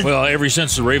Maryland. Well, ever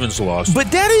since the Ravens lost.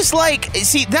 But that is like,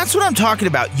 see, that's what I'm talking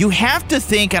about. You have to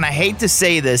think, and I hate to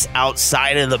say this,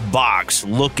 outside of the box.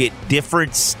 Look at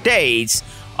different states.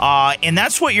 And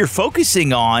that's what you're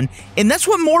focusing on, and that's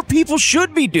what more people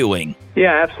should be doing.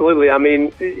 Yeah, absolutely. I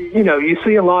mean, you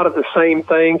see a lot of the same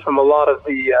thing from a lot of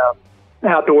the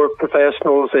outdoor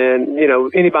professionals and,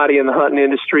 anybody in the hunting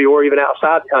industry or even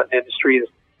outside the hunting industry is,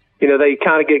 they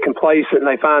kind of get complacent and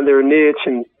they find their niche,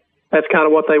 and that's kind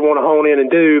of what they want to hone in and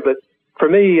do. But for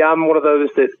me, I'm one of those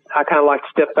that I kind of like to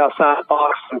step outside the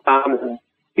box sometimes. And,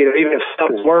 even if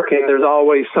something's working, there's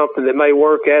always something that may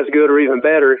work as good or even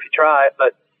better if you try it.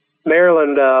 But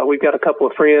Maryland, we've got a couple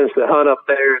of friends that hunt up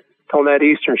there on that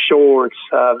eastern shore.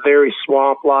 It's very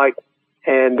swamp-like,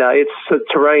 and it's a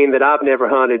terrain that I've never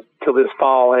hunted till this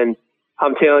fall. And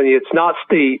I'm telling you, it's not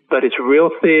steep, but it's real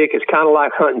thick. It's kind of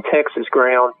like hunting Texas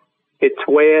ground. It's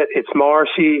wet, it's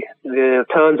marshy,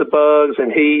 tons of bugs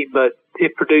and heat, but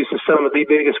it produces some of the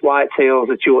biggest whitetails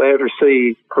that you'll ever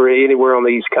see for anywhere on the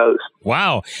East Coast.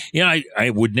 Wow. Yeah,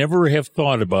 I would never have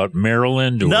thought about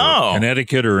Maryland or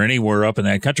Connecticut or anywhere up in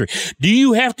that country. Do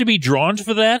you have to be drawn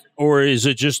for that, or is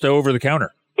it just over the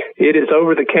counter? It is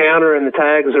over the counter, and the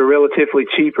tags are relatively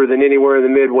cheaper than anywhere in the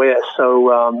Midwest.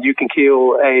 So you can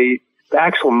kill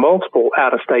multiple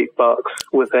out-of-state bucks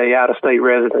with a out-of-state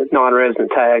non-resident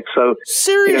tag. So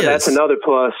serious, that's another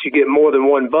plus. You get more than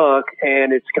one buck,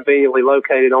 and it's conveniently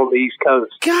located on the East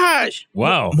Coast. Gosh,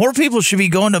 wow! More people should be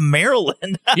going to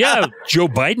Maryland. Yeah, Joe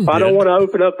Biden. I don't want to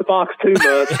open up the box too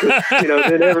much, because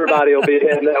then everybody will be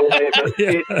heading that way.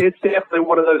 But it's definitely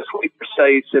one of those sleeper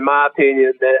states, in my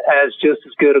opinion, that has just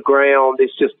as good a ground.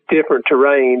 It's just different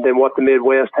terrain than what the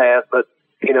Midwest has, but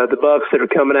the bucks that are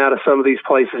coming out of some of these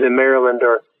places in Maryland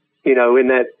are, in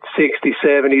that 60,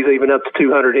 70s, even up to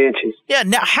 200 inches. Yeah.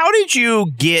 Now, how did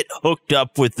you get hooked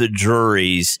up with the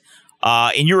juries?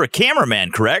 And you're a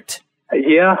cameraman, correct?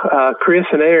 Yeah. Chris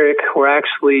and Eric were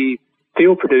actually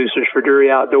field producers for Drury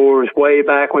Outdoors way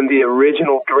back when the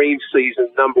original Dream Season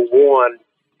 #1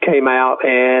 came out.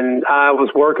 And I was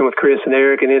working with Chris and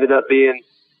Eric and ended up being,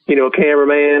 a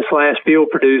cameraman / field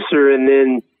producer. And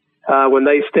then when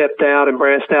they stepped out and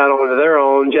branched out onto their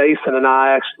own, Jason and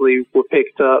I actually were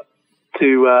picked up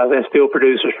to as field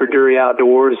producers for Drury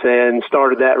Outdoors and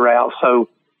started that route. So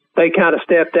they kind of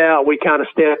stepped out, we kind of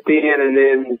stepped in, and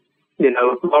then,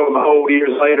 lo and behold, years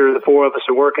later, the four of us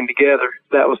are working together.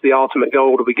 That was the ultimate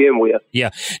goal to begin with. Yeah.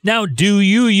 Now, do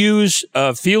you use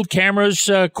field cameras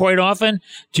quite often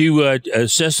to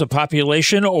assess the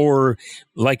population, or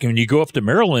like when you go up to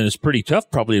Maryland, it's pretty tough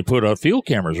probably to put out field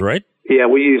cameras, right? Yeah,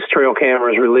 we use trail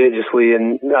cameras religiously,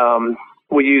 and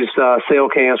we use cell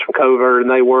cams from Covert,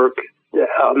 and they work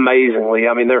amazingly.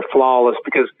 I mean, they're flawless,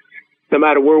 because no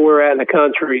matter where we're at in the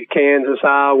country, Kansas,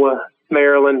 Iowa,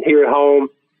 Maryland, here at home,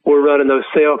 we're running those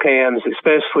cell cams,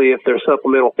 especially if they're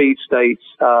supplemental feed states.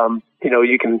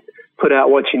 You can put out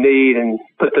what you need and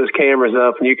put those cameras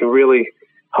up, and you can really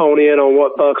hone in on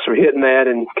what bucks are hitting at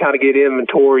and kind of get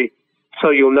inventory,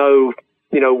 so you'll know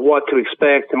what to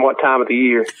expect and what time of the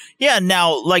year. Yeah.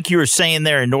 Now, like you were saying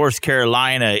there in North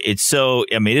Carolina, it's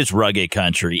rugged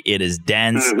country. It is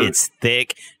dense. Mm-hmm. It's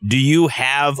thick. Do you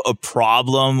have a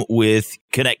problem with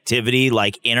connectivity,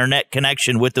 like internet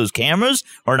connection with those cameras,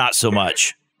 or not so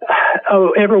much?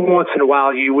 Oh, every once in a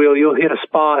while you'll hit a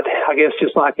spot, I guess,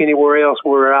 just like anywhere else,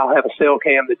 where I'll have a cell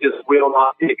cam that just will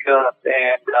not pick up.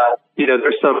 And,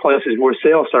 there's some places where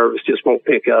cell service just won't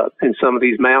pick up in some of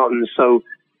these mountains. So,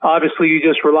 obviously, you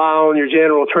just rely on your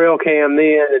general trail cam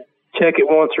then and check it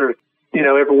once or,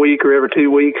 every week or every 2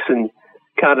 weeks, and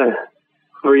kind of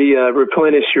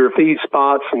replenish your feed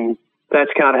spots, and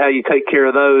that's kind of how you take care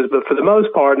of those. But for the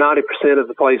most part, 90% of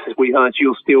the places we hunt,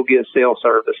 you'll still get cell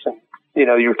service, and,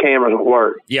 your cameras will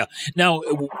work. Yeah. Now,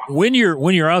 when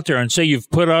you're out there and say you've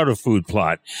put out a food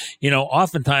plot,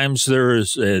 oftentimes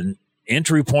there's an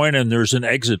entry point and there's an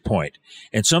exit point.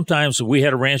 And sometimes we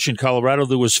had a ranch in Colorado,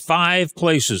 there was 5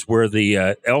 places where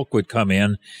the elk would come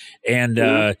in.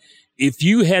 And if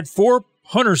you had 4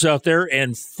 hunters out there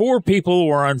and 4 people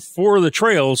were on 4 of the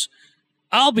trails.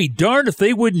 I'll be darned if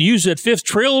they wouldn't use that 5th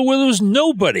trail where there was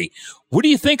nobody. What do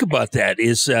you think about that?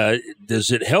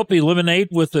 Does it help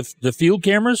eliminate with the field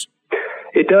cameras?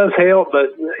 It does help,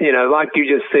 but, like you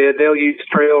just said, they'll use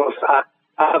trails.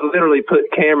 I've literally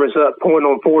put cameras up pointing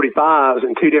on 45s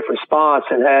in 2 different spots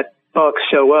and had bucks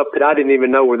show up that I didn't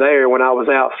even know were there when I was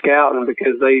out scouting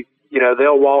because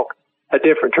they'll walk a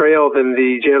different trail than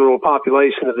the general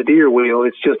population of the deer will.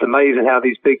 It's just amazing how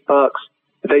these big bucks,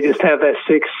 they just have that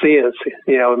sixth sense,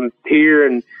 here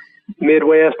and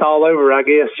Midwest all over, I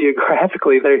guess,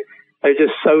 geographically, they're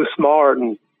just so smart.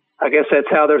 And I guess that's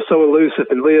how they're so elusive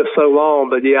and live so long.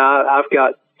 But yeah, I've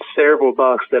got several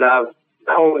bucks that I've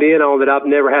honed in on that I've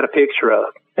never had a picture of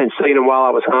and seen them while I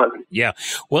was hunting. Yeah.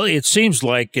 Well, it seems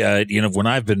like, when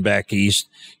I've been back east,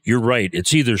 you're right.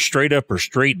 It's either straight up or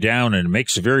straight down, and it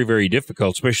makes it very, very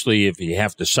difficult, especially if you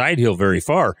have to side hill very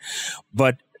far.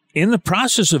 But in the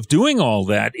process of doing all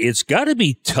that, it's got to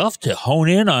be tough to hone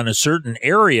in on a certain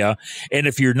area. And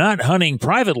if you're not hunting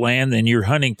private land and you're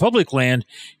hunting public land,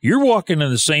 you're walking in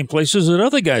the same places that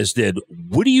other guys did.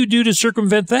 What do you do to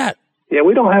circumvent that? Yeah,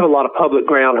 we don't have a lot of public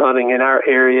ground hunting in our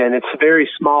area, and it's very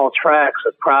small tracts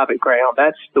of private ground.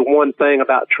 That's the one thing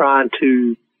about trying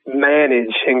to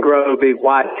manage and grow big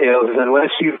whitetails is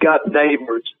unless you've got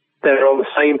neighbors that are on the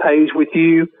same page with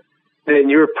you, then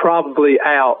you're probably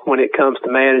out when it comes to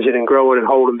managing and growing and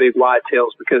holding big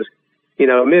whitetails because,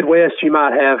 Midwest, you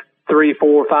might have 300,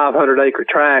 400, 500 acre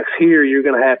tracts. Here, you're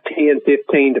going to have 10,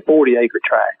 15 to 40 acre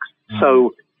tracts. Mm-hmm.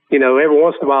 So, every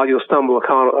once in a while you'll stumble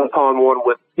upon one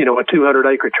with, a 200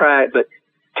 acre tract, but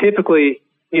typically,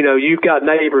 you've got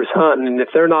neighbors hunting, and if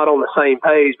they're not on the same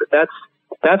page, but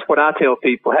that's what I tell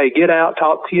people. Hey, get out,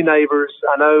 talk to your neighbors.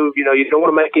 I know, you don't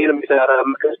want to make enemies out of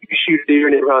them because if you shoot a deer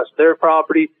and it runs to their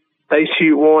property, they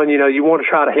shoot one, you want to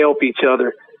try to help each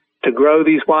other to grow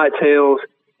these whitetails,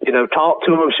 talk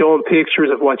to them, show them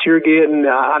pictures of what you're getting.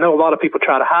 I know a lot of people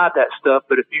try to hide that stuff,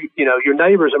 but if your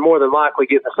neighbors are more than likely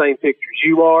getting the same pictures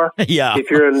you are. Yeah. If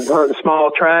you're hunting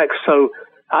small tracts. So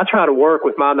I try to work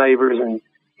with my neighbors and,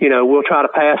 we'll try to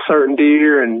pass certain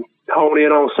deer and hone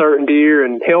in on certain deer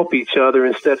and help each other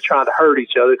instead of trying to hurt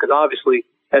each other. Because obviously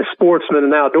as sportsmen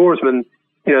and outdoorsmen,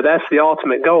 that's the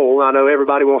ultimate goal. I know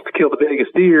everybody wants to kill the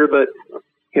biggest deer, but,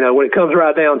 when it comes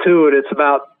right down to it, it's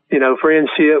about,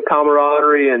 friendship,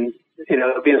 camaraderie, and,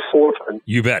 being a sportsman.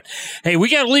 You bet. Hey, we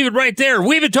got to leave it right there.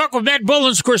 We've been talking with Matt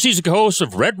Bullins. Of course, he's the host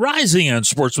of Red Rising on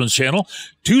Sportsman Channel,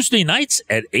 Tuesday nights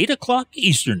at 8 o'clock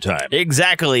Eastern Time.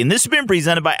 Exactly. And this has been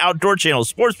presented by Outdoor Channel,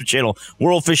 Sportsman Channel,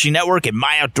 World Fishing Network, and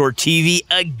MyOutdoorTV.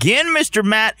 Again, Mr.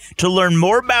 Matt, to learn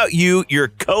more about you, your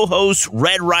co-host,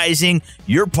 Red Rising,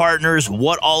 your partners,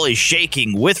 what all is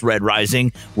shaking with Red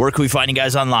Rising, where can we find you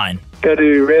guys online? Go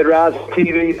to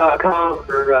redrisingtv.com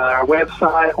for our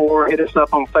website, or hit us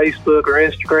up on Facebook or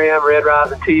Instagram, Red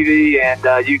Rising TV, and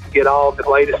you can get all the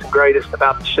latest and greatest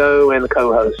about the show and the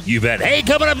co-host. You bet. Hey,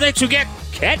 coming up next, we got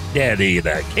Cat Daddy,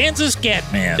 the Kansas Cat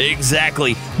Man.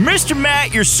 Exactly. Mr.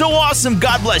 Matt, you're so awesome.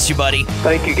 God bless you, buddy.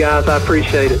 Thank you, guys. I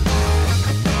appreciate it.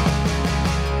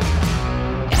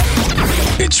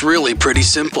 It's really pretty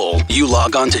simple. You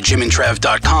log on to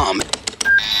jimandtrav.com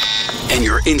and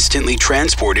you're instantly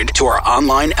transported to our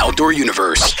online outdoor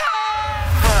universe.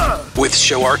 With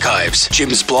show archives,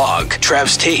 Jim's blog,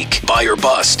 Trav's take, Buy or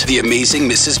Bust, The Amazing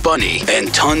Mrs. Bunny,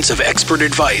 and tons of expert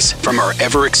advice from our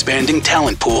ever-expanding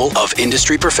talent pool of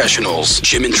industry professionals.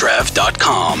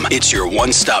 jimandtrav.com. It's your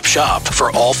one-stop shop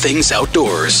for all things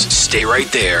outdoors. Stay right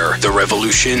there. The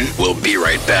revolution will be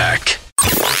right back.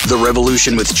 The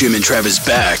Revolution with Jim and Trav is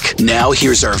back. Now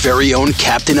here's our very own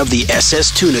captain of the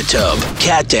SS Tuna Tub,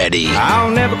 Cat Daddy.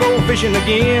 I'll never go fishing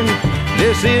again.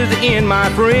 This is the end, my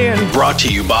friend. Brought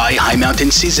to you by High Mountain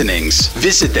Seasonings.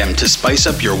 Visit them to spice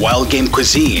up your wild game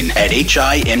cuisine at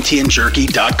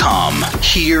HIMTNJerky.com.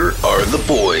 Here are the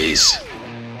boys.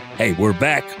 Hey, we're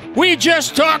back. We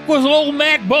just talked with old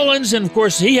Matt Bullins, and of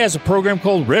course, he has a program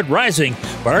called Red Rising.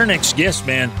 But our next guest,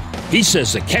 man, he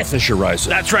says the catfish are rising.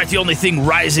 That's right. The only thing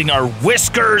rising are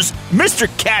whiskers. Mr.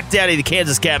 Cat Daddy, the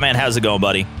Kansas Cat Man. How's it going,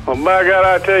 buddy? Well, by God,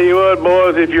 I tell you what,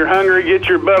 boys, if you're hungry, get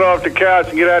your butt off the couch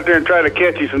and get out there and try to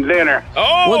catch you some dinner.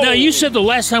 Oh! Well, now, you said the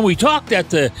last time we talked that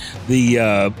the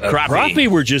crappie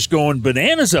were just going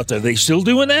bananas out there. They still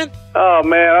doing that? Oh,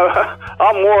 man,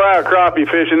 I'm more out of crappie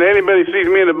fishing. Anybody sees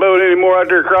me in the boat anymore out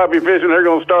there crappie fishing, they're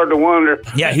going to start to wonder.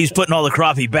 Yeah, he's putting all the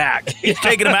crappie back. He's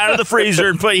taking them out of the freezer,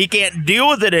 and he can't deal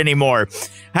with it anymore.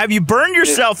 Have you burned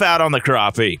yourself out on the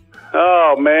crappie?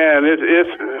 Oh, man, it's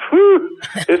been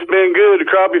good. The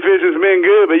crappie fishing's been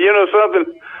good, but you know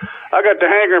something? I got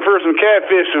the hankering for some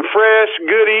catfish, some fresh,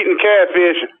 good-eating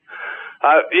catfish.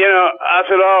 I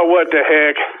said, oh, what the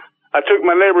heck. I took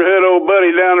my neighborhood old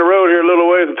buddy down the road here a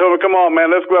little ways and told him, come on, man,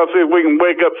 let's go out and see if we can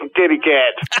wake up some kitty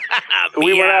cats. So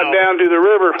we went out down to the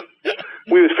river.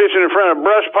 We was fishing in front of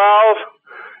brush piles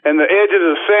and the edges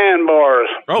of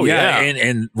sandbars. Oh, yeah.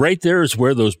 And right there is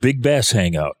where those big bass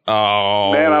hang out.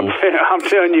 Oh. Man, I'm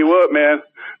telling you what, man,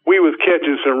 we was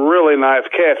catching some really nice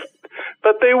cats.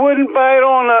 But they wouldn't bite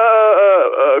on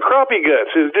crappie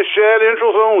guts. It's just shad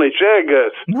entrails only, shad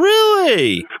guts.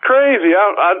 Really? It's crazy.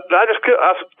 I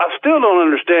still don't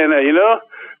understand that, you know?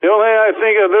 The only thing I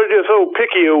think of, they're just old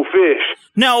picky old fish.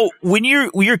 Now, when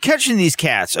you're catching these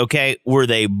cats, okay, were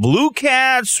they blue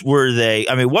cats? Were they,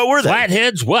 what were they?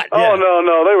 Flatheads? What? Oh,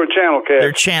 no, they were channel cats.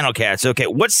 They're channel cats. Okay,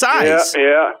 what size?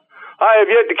 Yeah. I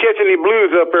have yet to catch any blues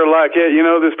up there like that,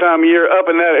 this time of year up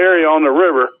in that area on the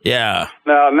river. Yeah.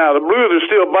 Now the blues are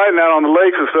still biting out on the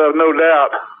lakes and stuff, no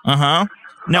doubt. Uh-huh.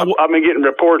 Now, I've been getting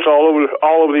reports all over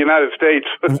the United States.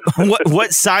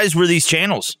 What size were these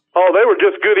channels? Oh, they were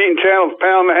just good eating channels,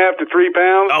 1.5 pounds to 3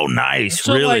 pounds. Oh, nice.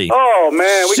 So really? Oh,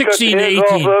 man. We 16, cut the heads 18.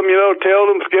 off of them, tailed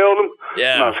them, scaled them.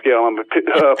 Yeah. Not scaled them, but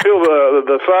peel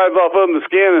the sides off of them, the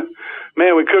skin. And,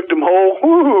 man, we cooked them whole.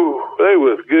 Woo, they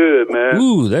was good, man.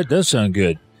 Ooh, that does sound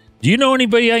good. Do you know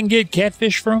anybody I can get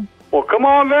catfish from? Well, come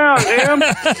on down, Jim.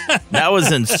 That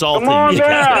was insulting. Come on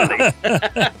down.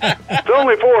 It's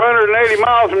only 480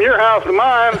 miles from your house to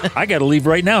mine. I got to leave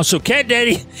right now. So, Cat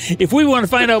Daddy, if we want to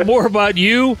find out more about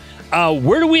you,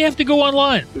 where do we have to go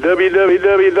online?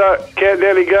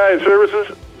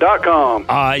 www.catdaddyguideservices.com.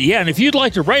 And if you'd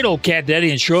like to write old Cat Daddy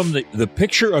and show him the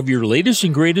picture of your latest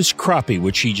and greatest crappie,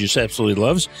 which he just absolutely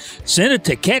loves, send it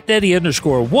to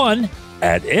catdaddy_1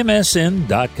 at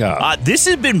msn.com. This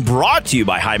has been brought to you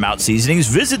by High Mount Seasonings.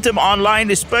 Visit them online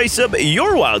to spice up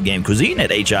your wild game cuisine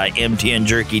at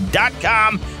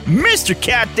HIMTNjerky.com. Mr.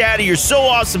 Cat Daddy, you're so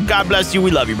awesome. God bless you. We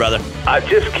love you, brother. I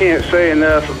just can't say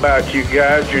enough about you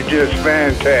guys. You're just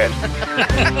fantastic.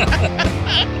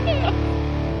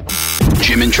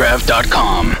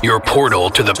 JimandTrav.com, your portal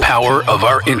to the power of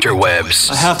our interwebs.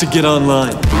 I have to get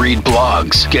online. Read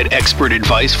blogs, get expert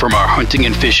advice from our hunting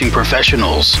and fishing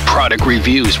professionals, product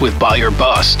reviews with Buy or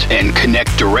Bust, and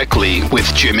connect directly with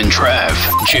Jim and Trav.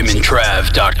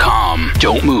 JimandTrav.com.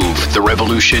 Don't move. The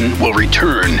revolution will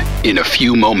return in a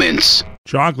few moments.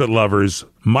 Chocolate lovers,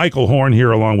 Michael Horn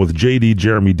here along with JD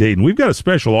Jeremy Dayton. We've got a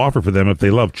special offer for them if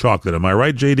they love chocolate. Am I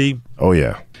right, JD? Oh,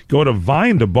 yeah. Go to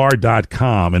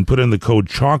vinetobar.com and put in the code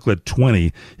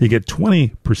chocolate20. You get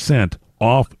 20%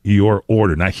 off your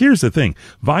order. Now, here's the thing.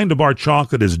 Vine to Bar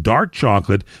chocolate is dark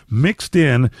chocolate mixed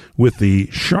in with the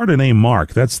Chardonnay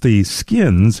marc. That's the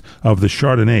skins of the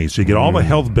Chardonnay. So you get all the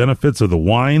health benefits of the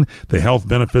wine, the health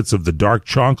benefits of the dark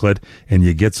chocolate, and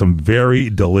you get some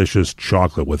very delicious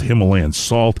chocolate with Himalayan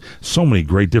salt. So many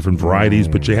great different varieties,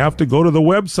 but you have to go to the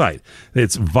website.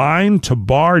 It's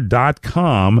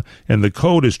vinetobar.com, and the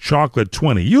code is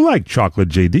chocolate20. You like chocolate,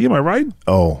 JD, am I right?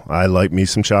 Oh, I like me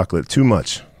some chocolate. Too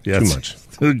much. Yes. Too much.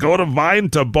 Go to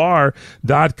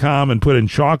vinetobar.com and put in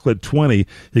chocolate20.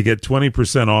 You get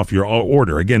 20% off your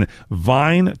order. Again,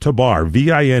 vinetobar,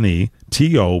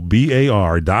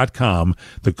 VINETOBAR.com.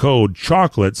 The code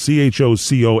chocolate,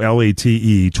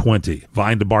 CHOCOLATE 20.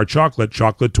 Vine to Bar chocolate,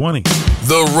 chocolate20.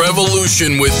 The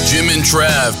Revolution with Jim and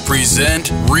Trav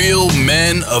present Real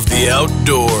Men of the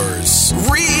Outdoors.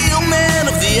 Real Men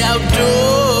of the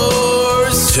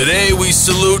Outdoors. Today we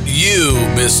salute you,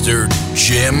 Mr.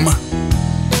 Jim.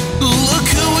 Look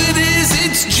who it is,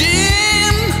 it's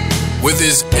Jim! With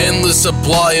his endless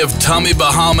supply of Tommy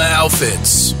Bahama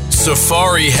outfits,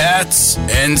 safari hats,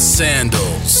 and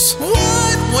sandals.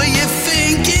 What were you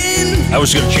thinking? I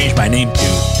was going to change my name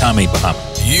to Tommy Bahama.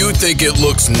 You think it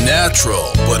looks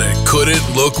natural, but it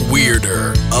couldn't look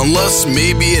weirder. Unless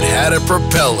maybe it had a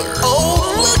propeller.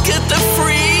 Oh, look at the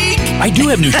freak! I do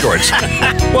have new shorts.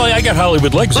 Well, I got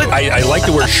Hollywood legs. I like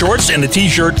to wear shorts and a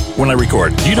t-shirt when I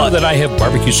record. Do you know that I have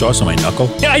barbecue sauce on my knuckle?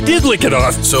 Yeah, I did lick it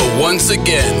off. So once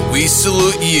again, we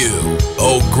salute you,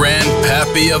 oh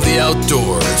grandpappy of the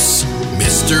outdoors,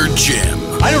 Mr. Jim.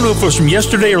 I don't know if it was from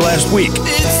yesterday or last week. It's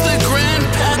the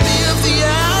grandpappy of the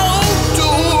outdoors.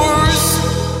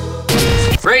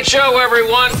 Great show,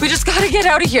 everyone. We just gotta get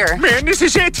out of here. Man, this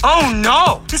is it. Oh,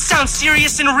 no. This sounds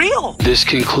serious and real. This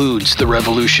concludes The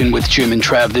Revolution with Jim and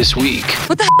Trav this week.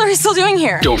 What the hell are you still doing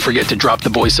here? Don't forget to drop the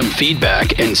boys some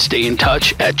feedback and stay in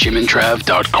touch at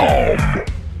jimandtrav.com.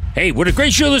 Hey, what a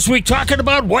great show this week talking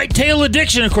about Whitetail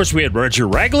Addiction. Of course, we had Roger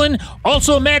Raglin,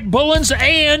 also Matt Bullins,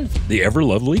 and the ever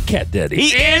lovely Cat Daddy. He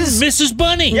is Mrs.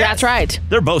 Bunny. That's right.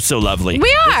 They're both so lovely. We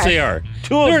are. Yes, they are.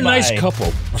 They're a nice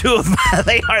couple.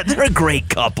 They're a great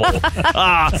couple.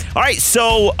 All right,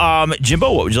 so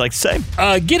Jimbo, what would you like to say?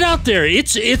 Get out there.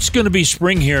 It's going to be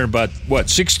spring here in about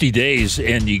 60 days,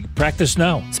 and you practice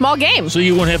now. Small game, so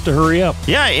you won't have to hurry up.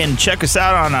 Yeah, and check us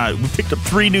out on. We picked up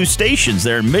 3 new stations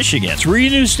there in Michigan. 3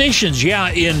 new stations,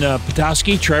 yeah, in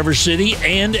Petoskey, Traverse City,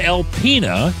 and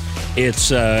Alpena.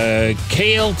 It's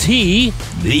KLT,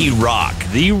 The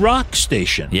Rock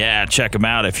station. Yeah, check them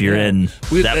out if you're in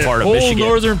that part of Michigan. The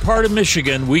whole northern part of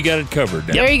Michigan, we got it covered.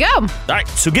 There you go. All right,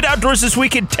 so get outdoors this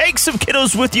weekend. Take some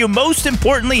kiddos with you. Most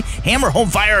importantly, hammer home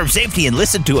firearm safety and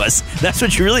listen to us. That's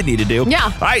what you really need to do. Yeah.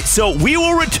 All right, so we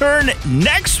will return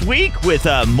next week with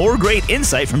more great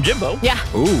insight from Jimbo. Yeah.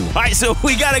 Ooh. All right, so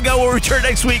we got to go. We'll return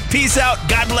next week. Peace out.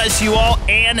 God bless you all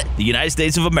and the United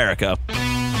States of America.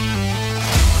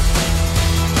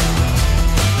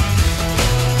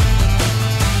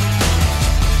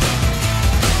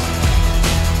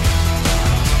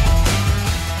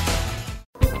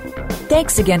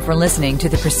 Thanks again for listening to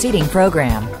the preceding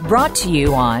program, brought to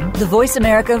you on the Voice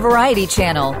America Variety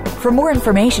Channel. For more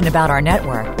information about our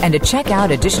network and to check out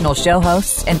additional show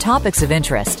hosts and topics of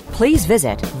interest, please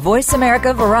visit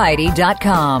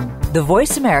voiceamericavariety.com. The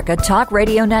Voice America Talk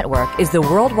Radio Network is the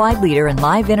worldwide leader in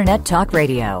live Internet talk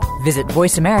radio. Visit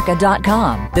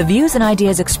voiceamerica.com. The views and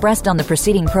ideas expressed on the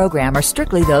preceding program are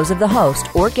strictly those of the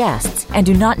host or guests and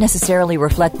do not necessarily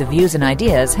reflect the views and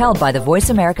ideas held by the Voice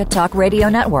America Talk Radio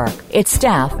Network, its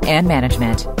staff, and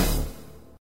management.